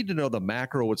 But you need to know the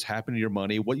macro, what's happening to your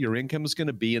money, what your income is going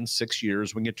to be in 6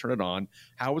 years when you turn it on,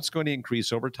 how it's going to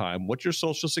increase over time, what your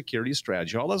Social Security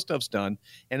strategy, all that stuff's done.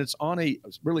 And it's on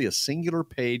really a singular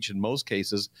page in most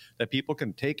cases that people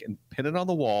can take and pin it on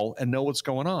the wall and know what's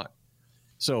going on.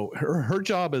 So her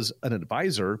job as an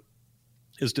advisor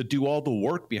is to do all the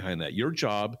work behind that. Your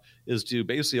job is to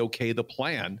basically okay the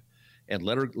plan and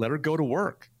let her go to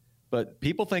work. But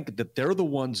people think that they're the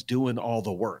ones doing all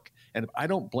the work. And I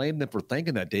don't blame them for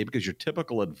thinking that, Dave, because your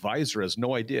typical advisor has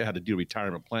no idea how to do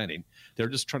retirement planning. They're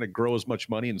just trying to grow as much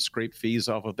money and scrape fees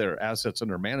off of their assets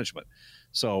under management.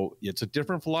 So it's a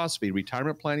different philosophy.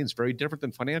 Retirement planning is very different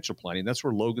than financial planning. That's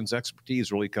where Logan's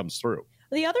expertise really comes through.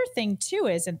 The other thing too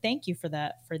is, and thank you for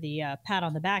the pat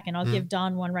on the back, and I'll give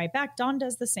Dawn one right back. Dawn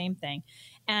does the same thing.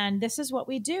 And this is what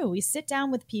we do. We sit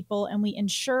down with people and we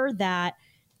ensure that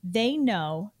they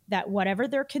know that whatever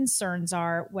their concerns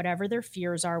are, whatever their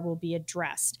fears are, will be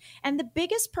addressed. And the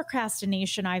biggest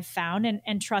procrastination I've found,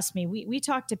 and trust me, we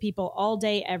talk to people all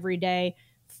day, every day.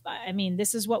 I mean,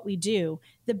 this is what we do.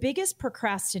 The biggest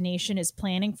procrastination is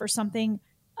planning for something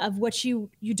of which you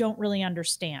don't really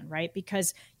understand, right?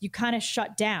 Because you kind of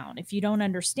shut down if you don't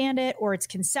understand it, or it's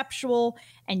conceptual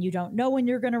and you don't know when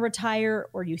you're going to retire,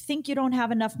 or you think you don't have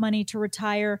enough money to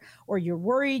retire, or you're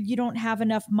worried you don't have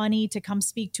enough money to come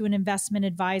speak to an investment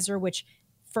advisor, which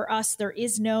for us, there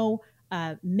is no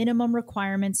minimum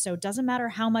requirements. So it doesn't matter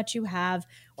how much you have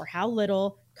or how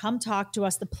little, come talk to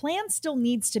us. The plan still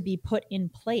needs to be put in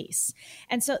place.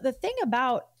 And so the thing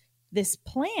about this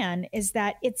plan is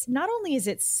that it's not only is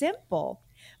it simple,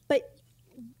 but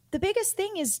the biggest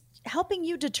thing is helping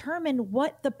you determine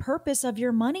what the purpose of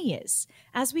your money is.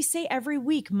 As we say every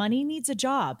week, money needs a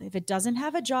job. If it doesn't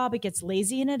have a job, it gets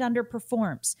lazy and it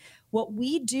underperforms. What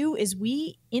we do is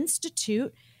we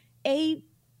institute a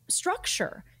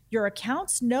structure. Your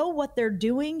accounts know what they're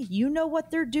doing. You know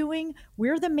what they're doing.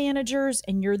 We're the managers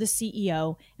and you're the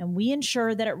CEO, and we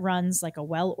ensure that it runs like a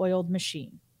well-oiled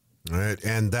machine. Right,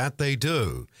 and that they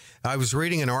do. I was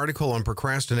reading an article on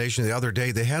procrastination the other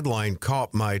day. The headline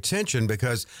caught my attention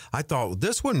because I thought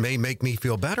this one may make me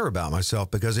feel better about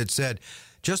myself, because it said,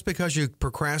 just because you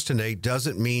procrastinate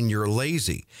doesn't mean you're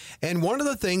lazy. And one of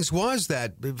the things was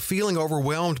that feeling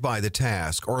overwhelmed by the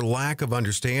task or lack of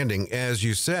understanding, as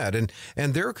you said, and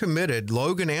they're committed,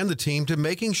 Logan and the team, to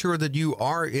making sure that you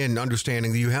are in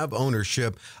understanding, that you have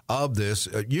ownership of this.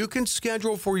 You can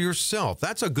schedule for yourself.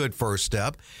 That's a good first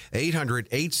step.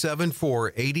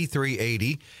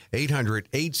 800-874-8380,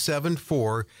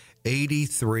 800-874-8380.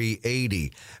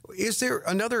 8380. Is there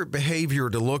another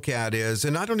behavior to look at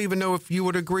and I don't even know if you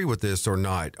would agree with this or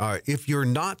not, if you're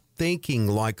not thinking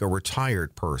like a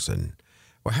retired person,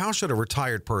 well, how should a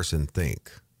retired person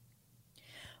think?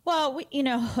 Well,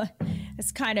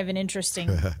 it's kind of an interesting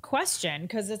question,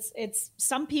 because it's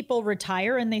some people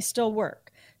retire and they still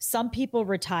work. Some people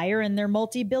retire and they're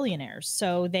multi-billionaires,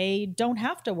 so they don't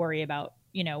have to worry about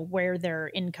where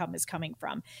their income is coming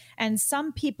from. And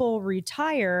some people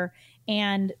retire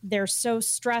and they're so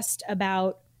stressed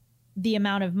about the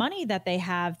amount of money that they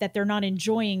have that they're not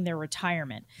enjoying their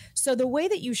retirement. So the way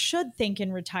that you should think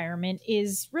in retirement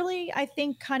is really, I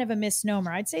think, kind of a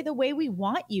misnomer. I'd say the way we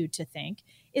want you to think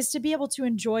is to be able to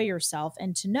enjoy yourself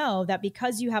and to know that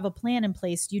because you have a plan in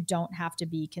place, you don't have to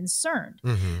be concerned.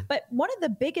 But one of the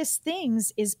biggest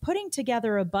things is putting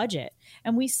together a budget.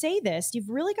 And we say this, you've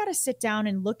really got to sit down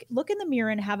and look in the mirror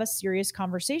and have a serious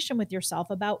conversation with yourself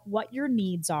about what your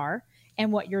needs are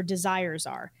and what your desires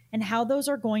are and how those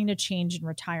are going to change in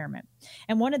retirement.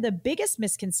 And one of the biggest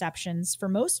misconceptions for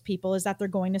most people is that they're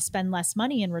going to spend less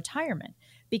money in retirement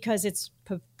because it's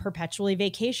perpetually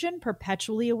vacation,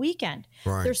 perpetually a weekend.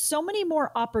 Right. There's so many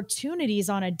more opportunities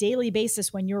on a daily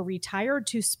basis when you're retired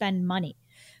to spend money.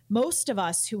 Most of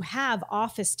us who have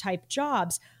office type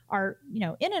jobs are,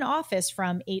 in an office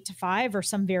from 8 to 5 or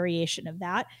some variation of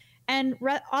that. And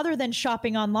other than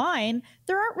shopping online,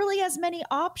 there aren't really as many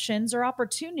options or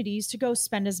opportunities to go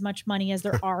spend as much money as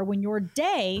there are when your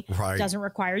day Right. doesn't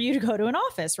require you to go to an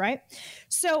office, right?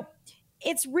 So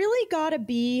it's really got to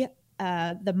be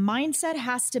the mindset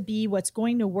has to be what's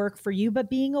going to work for you, but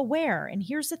being aware. And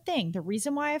here's the thing. The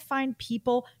reason why I find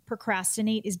people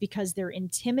procrastinate is because they're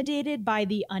intimidated by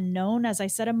the unknown, as I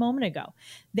said a moment ago.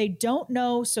 They don't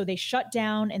know, so they shut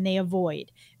down and they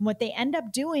avoid. And what they end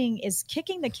up doing is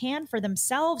kicking the can for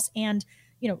themselves and,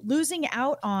 losing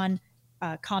out on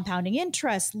compounding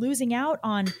interest, losing out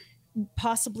on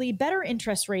possibly better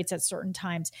interest rates at certain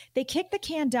times. They kick the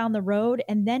can down the road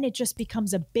and then it just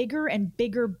becomes a bigger and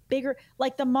bigger,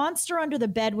 like the monster under the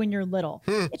bed when you're little.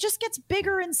 It just gets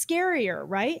bigger and scarier,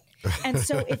 right? And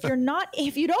so if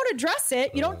you don't address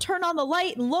it, you don't turn on the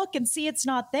light and look and see it's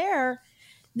not there,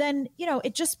 then,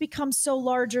 it just becomes so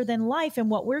larger than life. And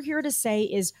what we're here to say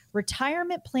is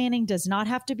retirement planning does not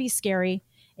have to be scary.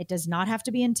 It does not have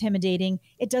to be intimidating.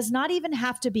 It does not even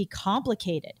have to be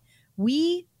complicated.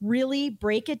 We really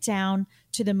break it down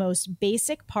to the most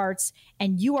basic parts,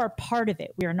 and you are part of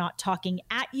it. We are not talking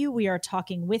at you. We are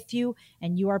talking with you,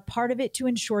 and you are part of it to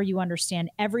ensure you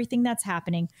understand everything that's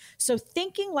happening. So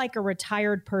thinking like a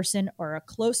retired person or a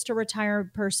close to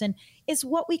retired person is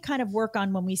what we kind of work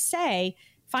on when we say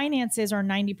finances are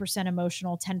 90%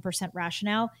 emotional, 10%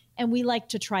 rationale, and we like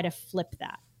to try to flip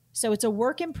that. So it's a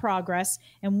work in progress.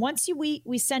 And once we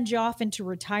send you off into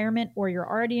retirement, or you're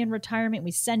already in retirement,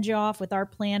 we send you off with our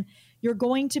plan, you're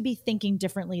going to be thinking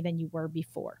differently than you were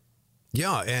before.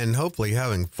 Yeah, and hopefully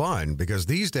having fun, because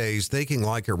these days thinking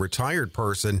like a retired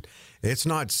person, it's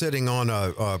not sitting on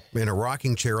in a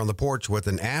rocking chair on the porch with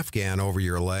an Afghan over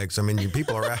your legs. I mean,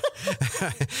 people are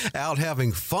out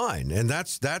having fun, and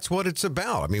that's what it's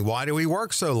about. I mean, why do we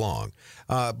work so long?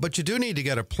 But you do need to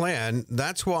get a plan.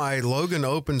 That's why Logan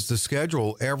opens the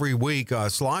schedule every week,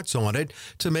 slots on it,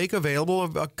 to make available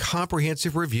a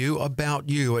comprehensive review about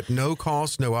you at no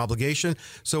cost, no obligation.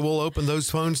 So we'll open those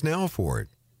phones now for it.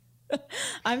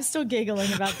 I'm still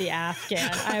giggling about the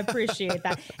Afghan. I appreciate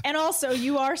that. And also,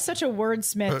 you are such a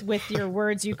wordsmith with your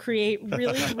words. You create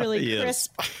really, really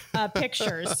crisp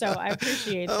pictures. So I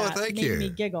appreciate that. Oh, thank you. Made me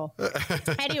giggle.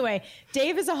 Anyway,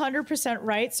 Dave is 100%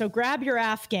 right. So grab your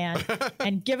Afghan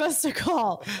and give us a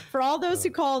call. For all those who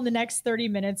call in the next 30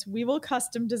 minutes, we will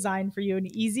custom design for you an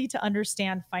easy to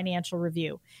understand financial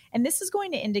review. And this is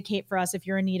going to indicate for us if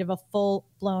you're in need of a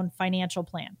full-blown financial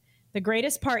plan. The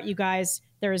greatest part, you guys,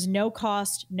 there is no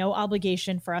cost, no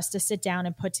obligation for us to sit down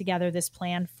and put together this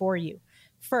plan for you.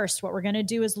 First, what we're going to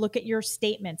do is look at your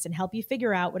statements and help you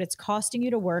figure out what it's costing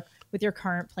you to work with your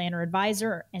current plan or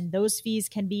advisor, and those fees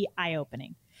can be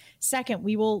eye-opening. Second,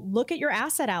 we will look at your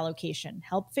asset allocation,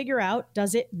 help figure out,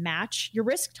 does it match your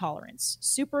risk tolerance?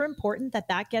 Super important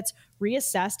that gets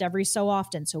reassessed every so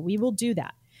often, so we will do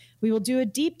that. We will do a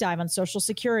deep dive on Social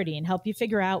Security and help you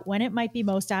figure out when it might be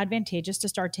most advantageous to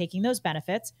start taking those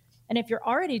benefits. And if you're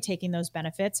already taking those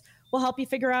benefits, we'll help you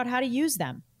figure out how to use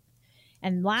them.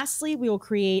 And lastly, we will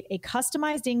create a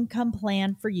customized income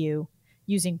plan for you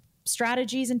using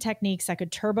strategies and techniques that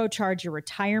could turbocharge your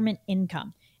retirement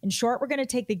income. In short, we're going to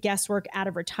take the guesswork out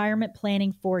of retirement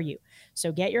planning for you.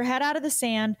 So get your head out of the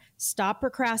sand, stop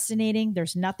procrastinating.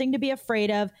 There's nothing to be afraid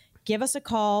of. Give us a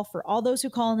call. For all those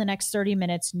who call in the next 30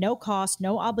 minutes, no cost,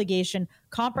 no obligation,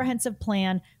 comprehensive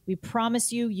plan. We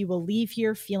promise you, you will leave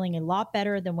here feeling a lot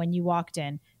better than when you walked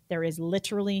in. There is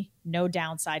literally no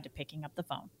downside to picking up the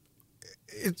phone.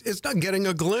 it's not getting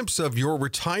a glimpse of your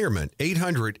retirement.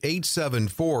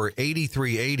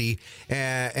 800-874-8380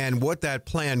 and what that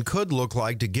plan could look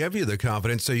like to give you the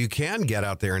confidence so you can get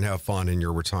out there and have fun in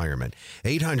your retirement.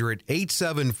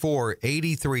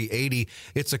 800-874-8380.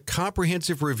 It's a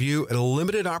comprehensive review at a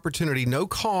limited opportunity, no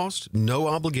cost, no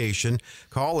obligation.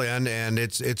 Call in, and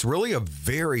it's really a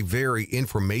very, very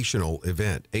informational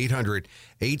event.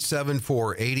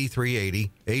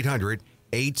 800-874-8380.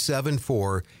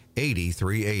 800-874-8380.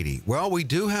 8380. Well, we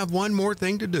do have one more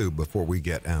thing to do before we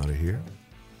get out of here.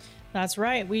 That's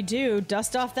right. We do.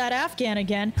 Dust off that Afghan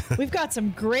again. We've got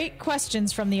some great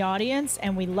questions from the audience,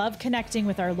 and we love connecting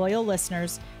with our loyal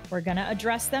listeners. We're going to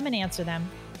address them and answer them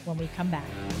when we come back.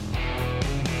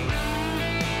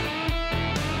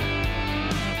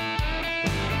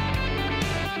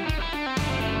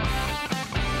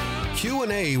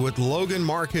 Q&A with Logan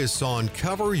Marcus on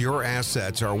Cover Your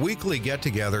Assets, our weekly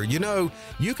get-together. You know,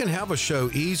 you can have a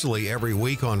show easily every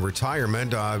week on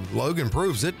retirement. Logan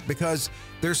proves it because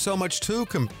there's so much to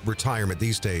retirement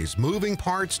these days. Moving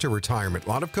parts to retirement, a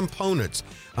lot of components.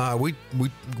 We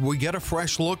get a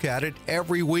fresh look at it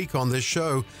every week on this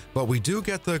show, but we do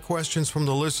get the questions from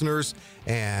the listeners,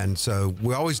 and so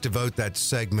we always devote that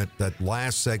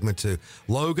last segment to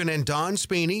Logan and Don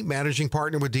Spini, managing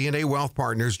partner with DNA Wealth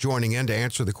Partners, joining in to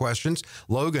answer the questions.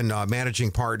 Logan,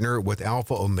 managing partner with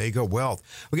Alpha Omega Wealth.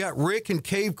 We got Rick in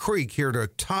Cave Creek here to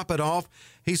top it off.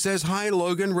 He says, "Hi,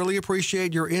 Logan. Really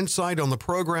appreciate your insight on the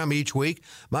program each week.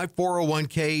 My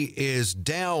 401k is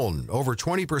down over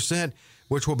 20%,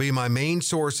 which will be my main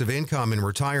source of income in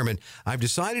retirement. I've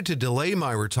decided to delay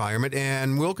my retirement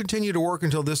and will continue to work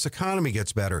until this economy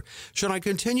gets better. Should I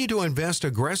continue to invest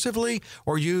aggressively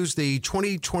or use the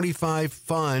 2025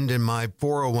 fund in my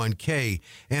 401k?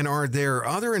 And are there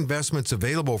other investments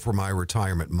available for my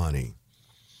retirement money?"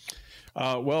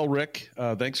 Well, Rick,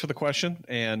 thanks for the question.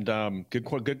 And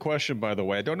good question, by the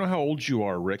way. I don't know how old you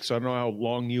are, Rick, so I don't know how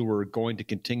long you were going to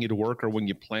continue to work or when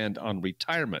you planned on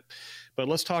retirement. But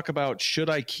let's talk about, should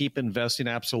I keep investing?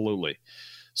 Absolutely.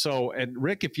 So, and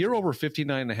Rick, if you're over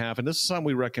 59 and a half, and this is something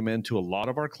we recommend to a lot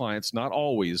of our clients, not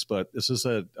always, but this is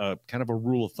a kind of a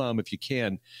rule of thumb if you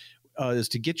can, is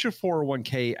to get your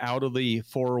 401k out of the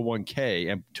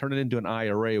 401k and turn it into an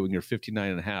IRA when you're 59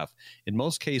 and a half. In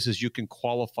most cases, you can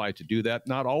qualify to do that.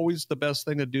 Not always the best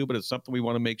thing to do, but it's something we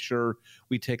want to make sure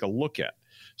we take a look at.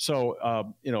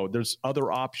 So, there's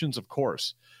other options, of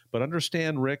course, but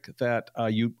understand, Rick, that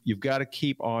you've got to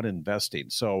keep on investing.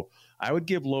 So I would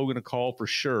give Logan a call for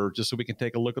sure, just so we can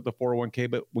take a look at the 401k.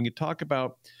 But when you talk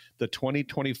about the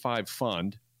 2025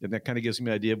 fund, and that kind of gives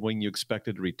me an idea of when you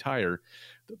expected to retire.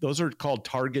 Those are called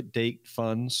target date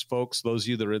funds, folks. Those of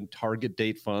you that are in target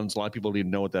date funds, a lot of people don't even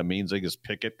know what that means. They just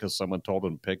pick it because someone told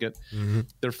them to pick it. Mm-hmm.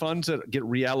 They're funds that get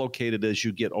reallocated as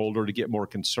you get older to get more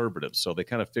conservative. So they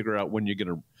kind of figure out when you're going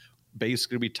to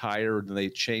basically retire, and they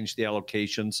change the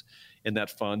allocations in that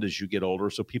fund as you get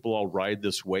older. So people all ride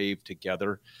this wave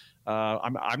together.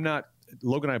 I'm not...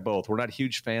 Logan and I both, we're not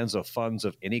huge fans of funds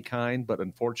of any kind, but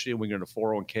unfortunately, when you're in a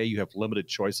 401k, you have limited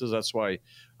choices. That's why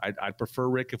I'd prefer,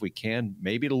 Rick, if we can,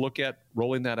 maybe to look at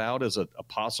rolling that out as a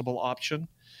possible option.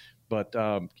 But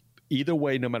either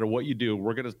way, no matter what you do,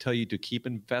 we're going to tell you to keep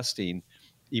investing.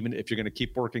 Even if you're going to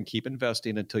keep working, keep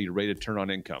investing until you're ready to turn on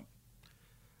income.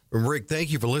 Rick,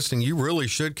 thank you for listening. You really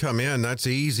should come in. That's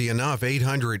easy enough.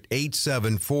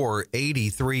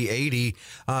 800-874-8380.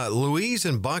 Louise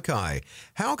and Buckeye,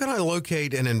 how can I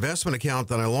locate an investment account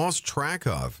that I lost track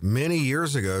of? Many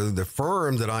years ago, the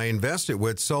firm that I invested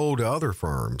with sold to other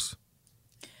firms.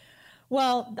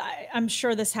 Well, I'm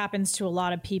sure this happens to a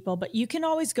lot of people, but you can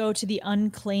always go to the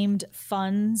unclaimed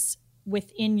funds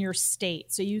within your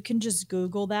state. So you can just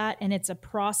Google that, and it's a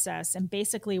process. And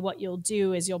basically what you'll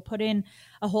do is you'll put in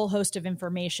a whole host of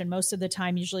information, most of the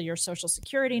time, usually your social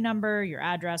security number, your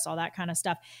address, all that kind of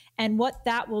stuff. And what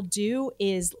that will do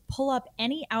is pull up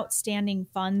any outstanding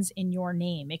funds in your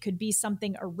name. It could be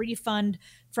something, a refund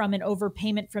from an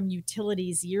overpayment from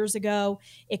utilities years ago.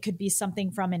 It could be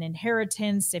something from an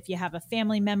inheritance. If you have a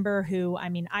family member who,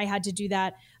 I had to do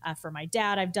that for my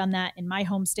dad. I've done that in my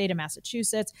home state of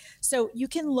Massachusetts. So you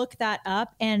can look that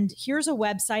up. And here's a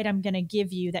website I'm going to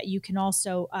give you that you can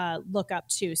also look up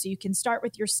too. So you can start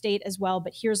with your state as well.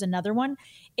 But here's another one.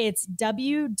 It's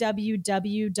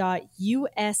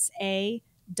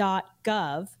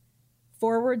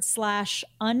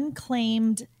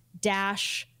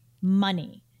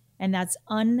www.usa.gov/unclaimed-money. And that's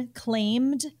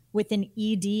unclaimed with an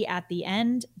ED at the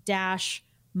end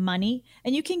 -money.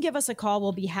 And you can give us a call.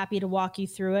 We'll be happy to walk you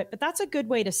through it. But that's a good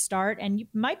way to start. And you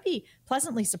might be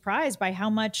pleasantly surprised by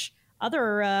how much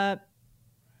other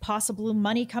possible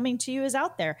money coming to you is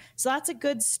out there. So that's a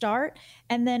good start.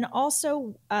 And then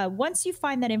also, once you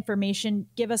find that information,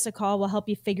 give us a call. We'll help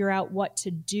you figure out what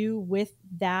to do with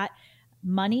that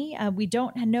money. We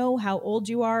don't know how old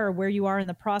you are or where you are in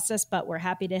the process, but we're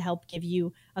happy to help give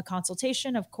you a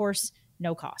consultation. Of course,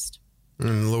 no cost.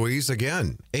 And Louise,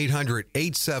 again,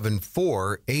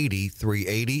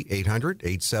 800-874-8380,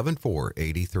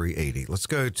 800-874-8380. Let's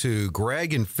go to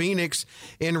Greg in Phoenix.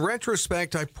 In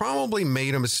retrospect, I probably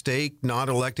made a mistake not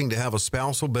electing to have a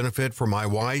spousal benefit for my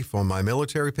wife on my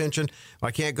military pension. I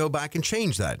can't go back and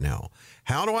change that now.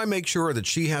 How do I make sure that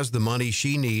she has the money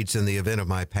she needs in the event of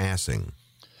my passing?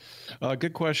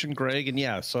 Good question, Greg. And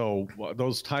yeah, so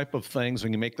those type of things,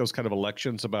 when you make those kind of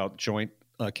elections about joint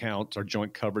accounts or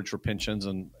joint coverage for pensions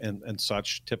and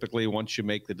such, typically once you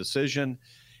make the decision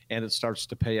and it starts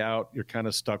to pay out, you're kind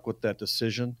of stuck with that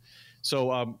decision.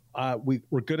 So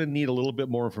we're going to need a little bit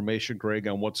more information, Greg,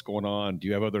 on what's going on. Do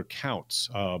you have other accounts?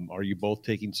 Are you both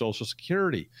taking Social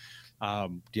Security?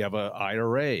 Do you have an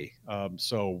IRA?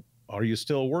 So are you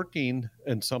still working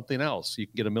in something else? You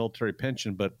can get a military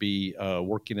pension, but be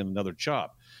working in another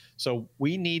job. So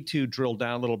we need to drill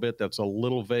down a little bit. That's a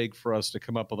little vague for us to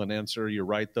come up with an answer. You're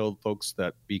right, though, folks,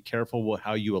 that be careful with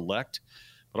how you elect,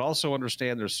 but also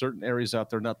understand there's certain areas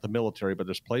out there, not the military, but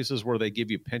there's places where they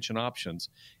give you pension options.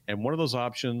 And one of those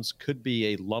options could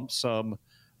be a lump sum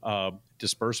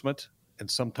disbursement.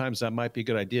 And sometimes that might be a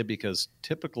good idea because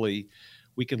typically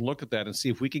we can look at that and see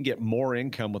if we can get more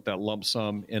income with that lump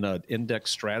sum in an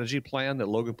index strategy plan that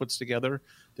Logan puts together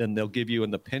than they'll give you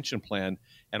in the pension plan.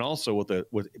 And also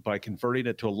by converting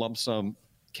it to a lump sum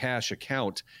cash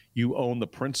account, you own the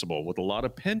principal. With a lot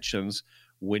of pensions,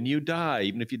 when you die,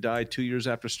 even if you die 2 years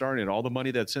after starting, all the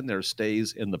money that's in there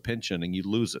stays in the pension and you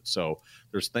lose it. So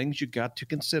there's things you got to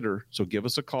consider. So give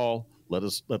us a call. Let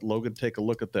Logan take a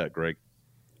look at that, Greg.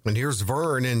 And here's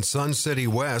Vern in Sun City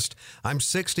West. I'm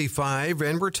 65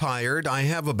 and retired. I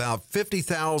have about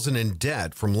 $50,000 in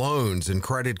debt from loans and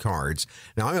credit cards.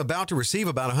 Now I'm about to receive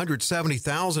about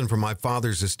 $170,000 from my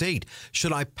father's estate.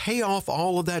 Should I pay off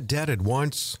all of that debt at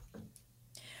once?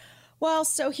 Well,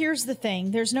 so here's the thing.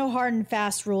 There's no hard and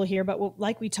fast rule here, but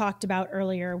like we talked about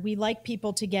earlier, we like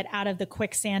people to get out of the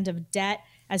quicksand of debt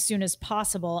as soon as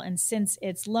possible. And since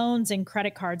it's loans and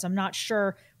credit cards, I'm not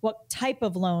sure what type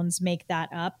of loans make that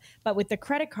up. But with the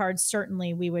credit cards,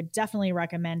 certainly we would definitely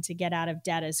recommend to get out of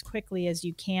debt as quickly as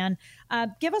you can.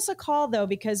 Give us a call, though,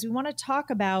 because we want to talk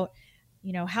about,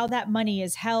 how that money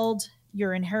is held,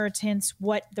 your inheritance,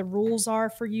 what the rules are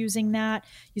for using that.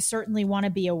 You certainly want to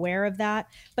be aware of that,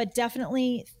 but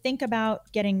definitely think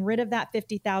about getting rid of that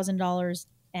 $50,000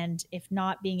 and if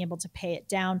not, being able to pay it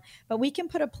down. But we can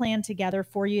put a plan together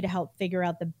for you to help figure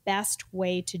out the best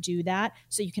way to do that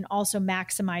so you can also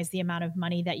maximize the amount of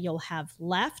money that you'll have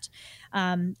left.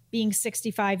 Being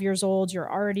 65 years old,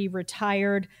 you're already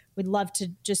retired. We'd love to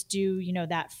just do,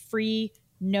 that free,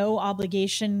 no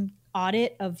obligation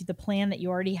audit of the plan that you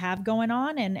already have going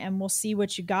on, and we'll see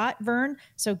what you got, Vern.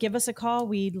 So give us a call.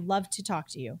 We'd love to talk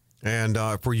to you. And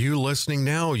for you listening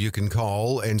now, you can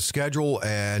call and schedule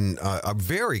a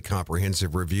very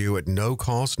comprehensive review at no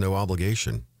cost, no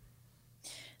obligation.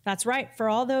 That's right. For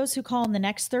all those who call in the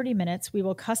next 30 minutes, we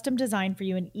will custom design for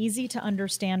you an easy to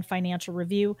understand financial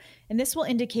review. And this will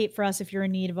indicate for us if you're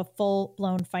in need of a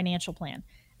full-blown financial plan.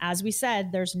 As we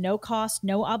said, there's no cost,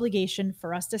 no obligation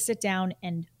for us to sit down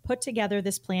and put together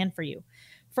this plan for you.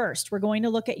 First, we're going to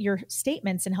look at your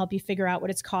statements and help you figure out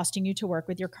what it's costing you to work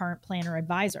with your current planner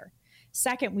advisor.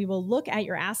 Second, we will look at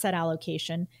your asset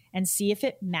allocation and see if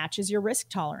it matches your risk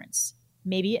tolerance.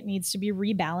 Maybe it needs to be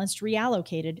rebalanced,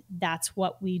 reallocated. That's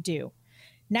what we do.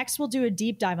 Next, we'll do a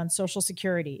deep dive on Social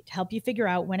Security to help you figure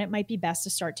out when it might be best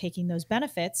to start taking those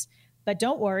benefits. But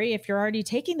don't worry, if you're already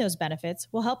taking those benefits,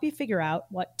 we'll help you figure out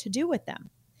what to do with them.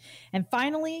 And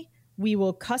finally, we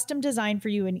will custom design for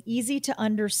you an easy to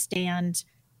understand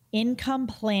income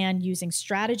plan using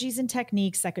strategies and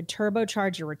techniques that could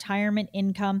turbocharge your retirement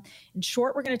income. In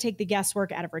short, we're going to take the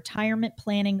guesswork out of retirement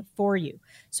planning for you.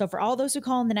 So for all those who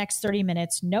call in the next 30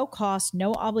 minutes, no cost,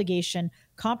 no obligation,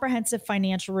 comprehensive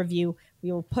financial review.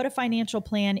 We will put a financial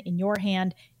plan in your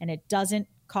hand, and it doesn't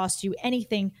cost you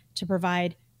anything to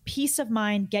provide peace of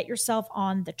mind. Get yourself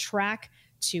on the track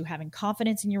to having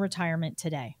confidence in your retirement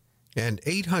today. And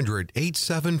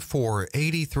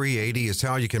 800-874-8380 is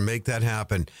how you can make that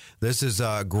happen. This is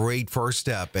a great first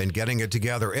step in getting it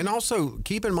together. And also,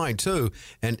 keep in mind, too,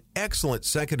 an excellent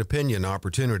second opinion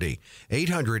opportunity.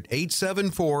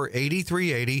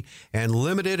 800-874-8380 and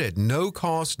limited at no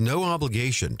cost, no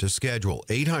obligation to schedule.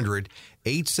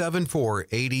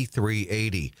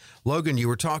 800-874-8380. Logan, you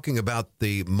were talking about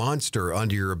the monster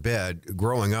under your bed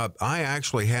growing up. I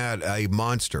actually had a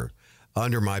monster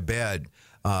under my bed.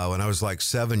 When I was like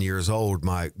 7 years old.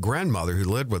 My grandmother, who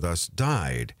lived with us,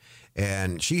 died.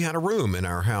 And she had a room in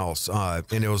our house, and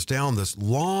it was down this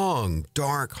long,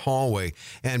 dark hallway.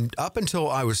 And up until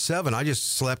I was 7, I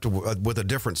just slept with a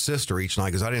different sister each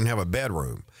night because I didn't have a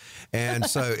bedroom. And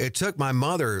so it took my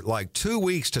mother like 2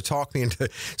 weeks to talk me into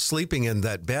sleeping in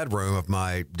that bedroom of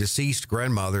my deceased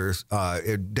grandmother's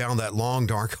down that long,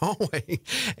 dark hallway.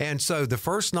 And so the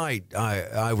first night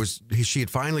she had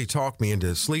finally talked me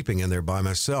into sleeping in there by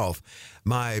myself.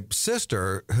 My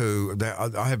sister,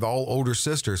 I have all older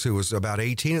sisters, who was about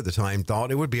 18 at the time,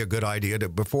 thought it would be a good idea to,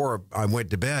 before I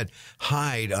went to bed,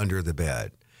 hide under the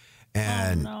bed.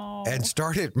 And and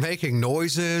started making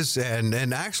noises. And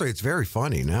actually, it's very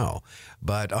funny now.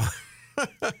 But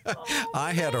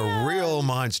I had a real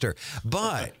monster.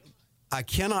 But I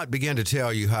cannot begin to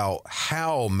tell you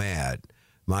how mad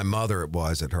my mother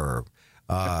was at her.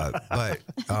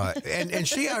 And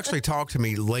she actually talked to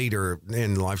me later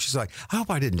in life. She's like, I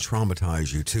hope I didn't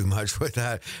traumatize you too much with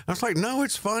that. I was like, no,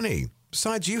 it's funny.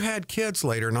 Besides, you had kids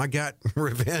later, and I got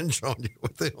revenge on you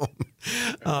with them.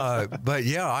 But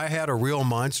yeah, I had a real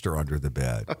monster under the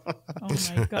bed. Oh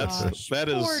my gosh. That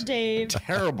is poor Dave.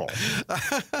 terrible.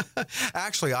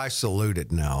 Actually, I salute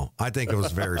it now. I think it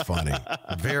was very funny.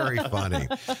 Very funny.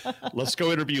 Let's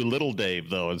go interview little Dave,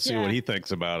 though, and see what he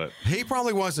thinks about it. He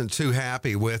probably wasn't too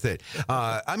happy with it.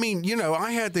 I mean,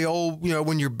 I had the old,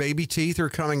 when your baby teeth are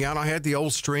coming out, I had the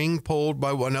old string pulled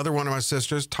by another one of my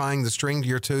sisters, tying the string to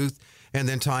your tooth and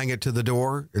then tying it to the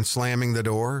door and slamming the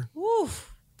door.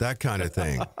 Oof. That kind of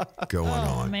thing going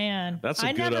on. Oh, man. That's a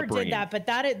I good never upbringing. did that, but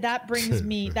that brings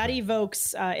me, that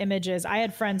evokes images. I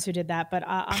had friends who did that, but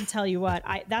I'll tell you what,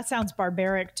 that sounds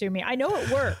barbaric to me. I know it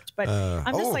worked, but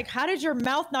I'm just like, how did your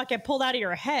mouth not get pulled out of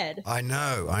your head? I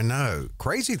know.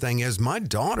 Crazy thing is, my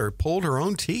daughter pulled her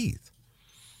own teeth.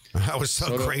 I was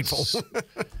so grateful.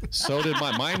 So did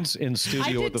mine's in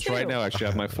studio with us right too. now. Actually, I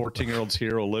have my 14-year-old's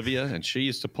here, Olivia, and she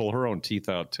used to pull her own teeth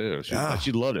out too. She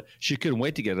loved it. She couldn't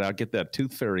wait to get it out, get that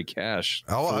tooth fairy cash.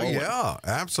 Oh, yeah,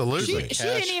 absolutely. She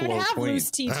didn't even have loose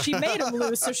teeth. She made them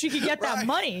loose so she could get that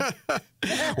money.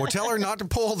 Well, tell her not to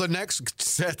pull the next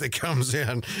set that comes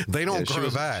in. They don't grow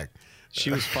back. She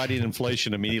was fighting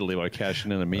inflation immediately by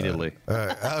cashing in immediately.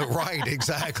 Right,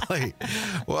 exactly.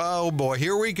 Well, boy,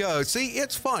 here we go. See,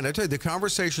 it's fun. I tell you, the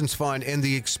conversation's fun, and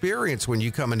the experience when you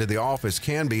come into the office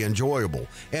can be enjoyable.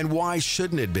 And why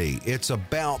shouldn't it be? It's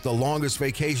about the longest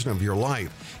vacation of your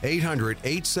life.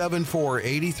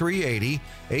 800-874-8380,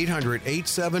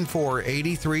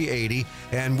 800-874-8380,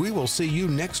 and we will see you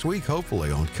next week, hopefully,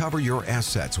 on Cover Your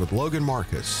Assets with Logan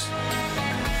Marcus.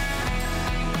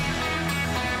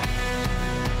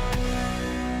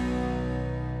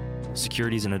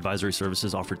 Securities and advisory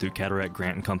services offered through Cataract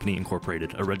Grant & Company,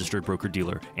 Incorporated, a registered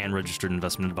broker-dealer and registered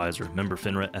investment advisor, member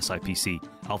FINRA SIPC.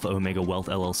 Alpha Omega Wealth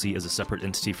LLC is a separate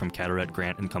entity from Cataract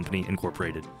Grant & Company,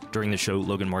 Incorporated. During the show,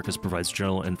 Logan Marcus provides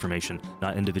general information,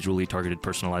 not individually targeted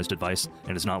personalized advice,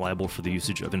 and is not liable for the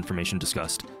usage of information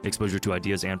discussed. Exposure to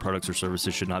ideas and products or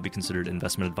services should not be considered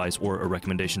investment advice or a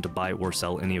recommendation to buy or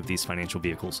sell any of these financial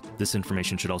vehicles. This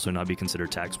information should also not be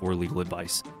considered tax or legal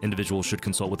advice. Individuals should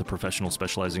consult with a professional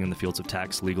specializing in the fields of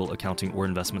tax, legal, accounting, or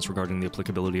investments regarding the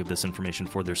applicability of this information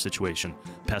for their situation.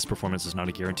 Past performance is not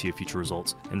a guarantee of future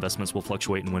results. Investments will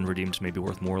fluctuate and when redeemed may be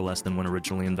worth more or less than when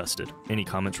originally invested. Any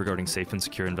comments regarding safe and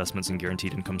secure investments and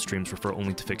guaranteed income streams refer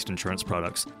only to fixed insurance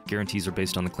products. Guarantees are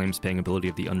based on the claims paying ability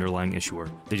of the underlying issuer.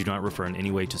 They do not refer in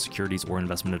any way to securities or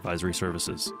investment advisory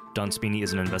services. Don Spini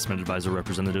is an investment advisor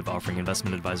representative offering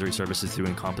investment advisory services through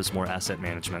Encompass More Asset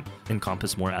Management.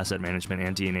 Encompass More Asset Management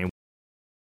and DNA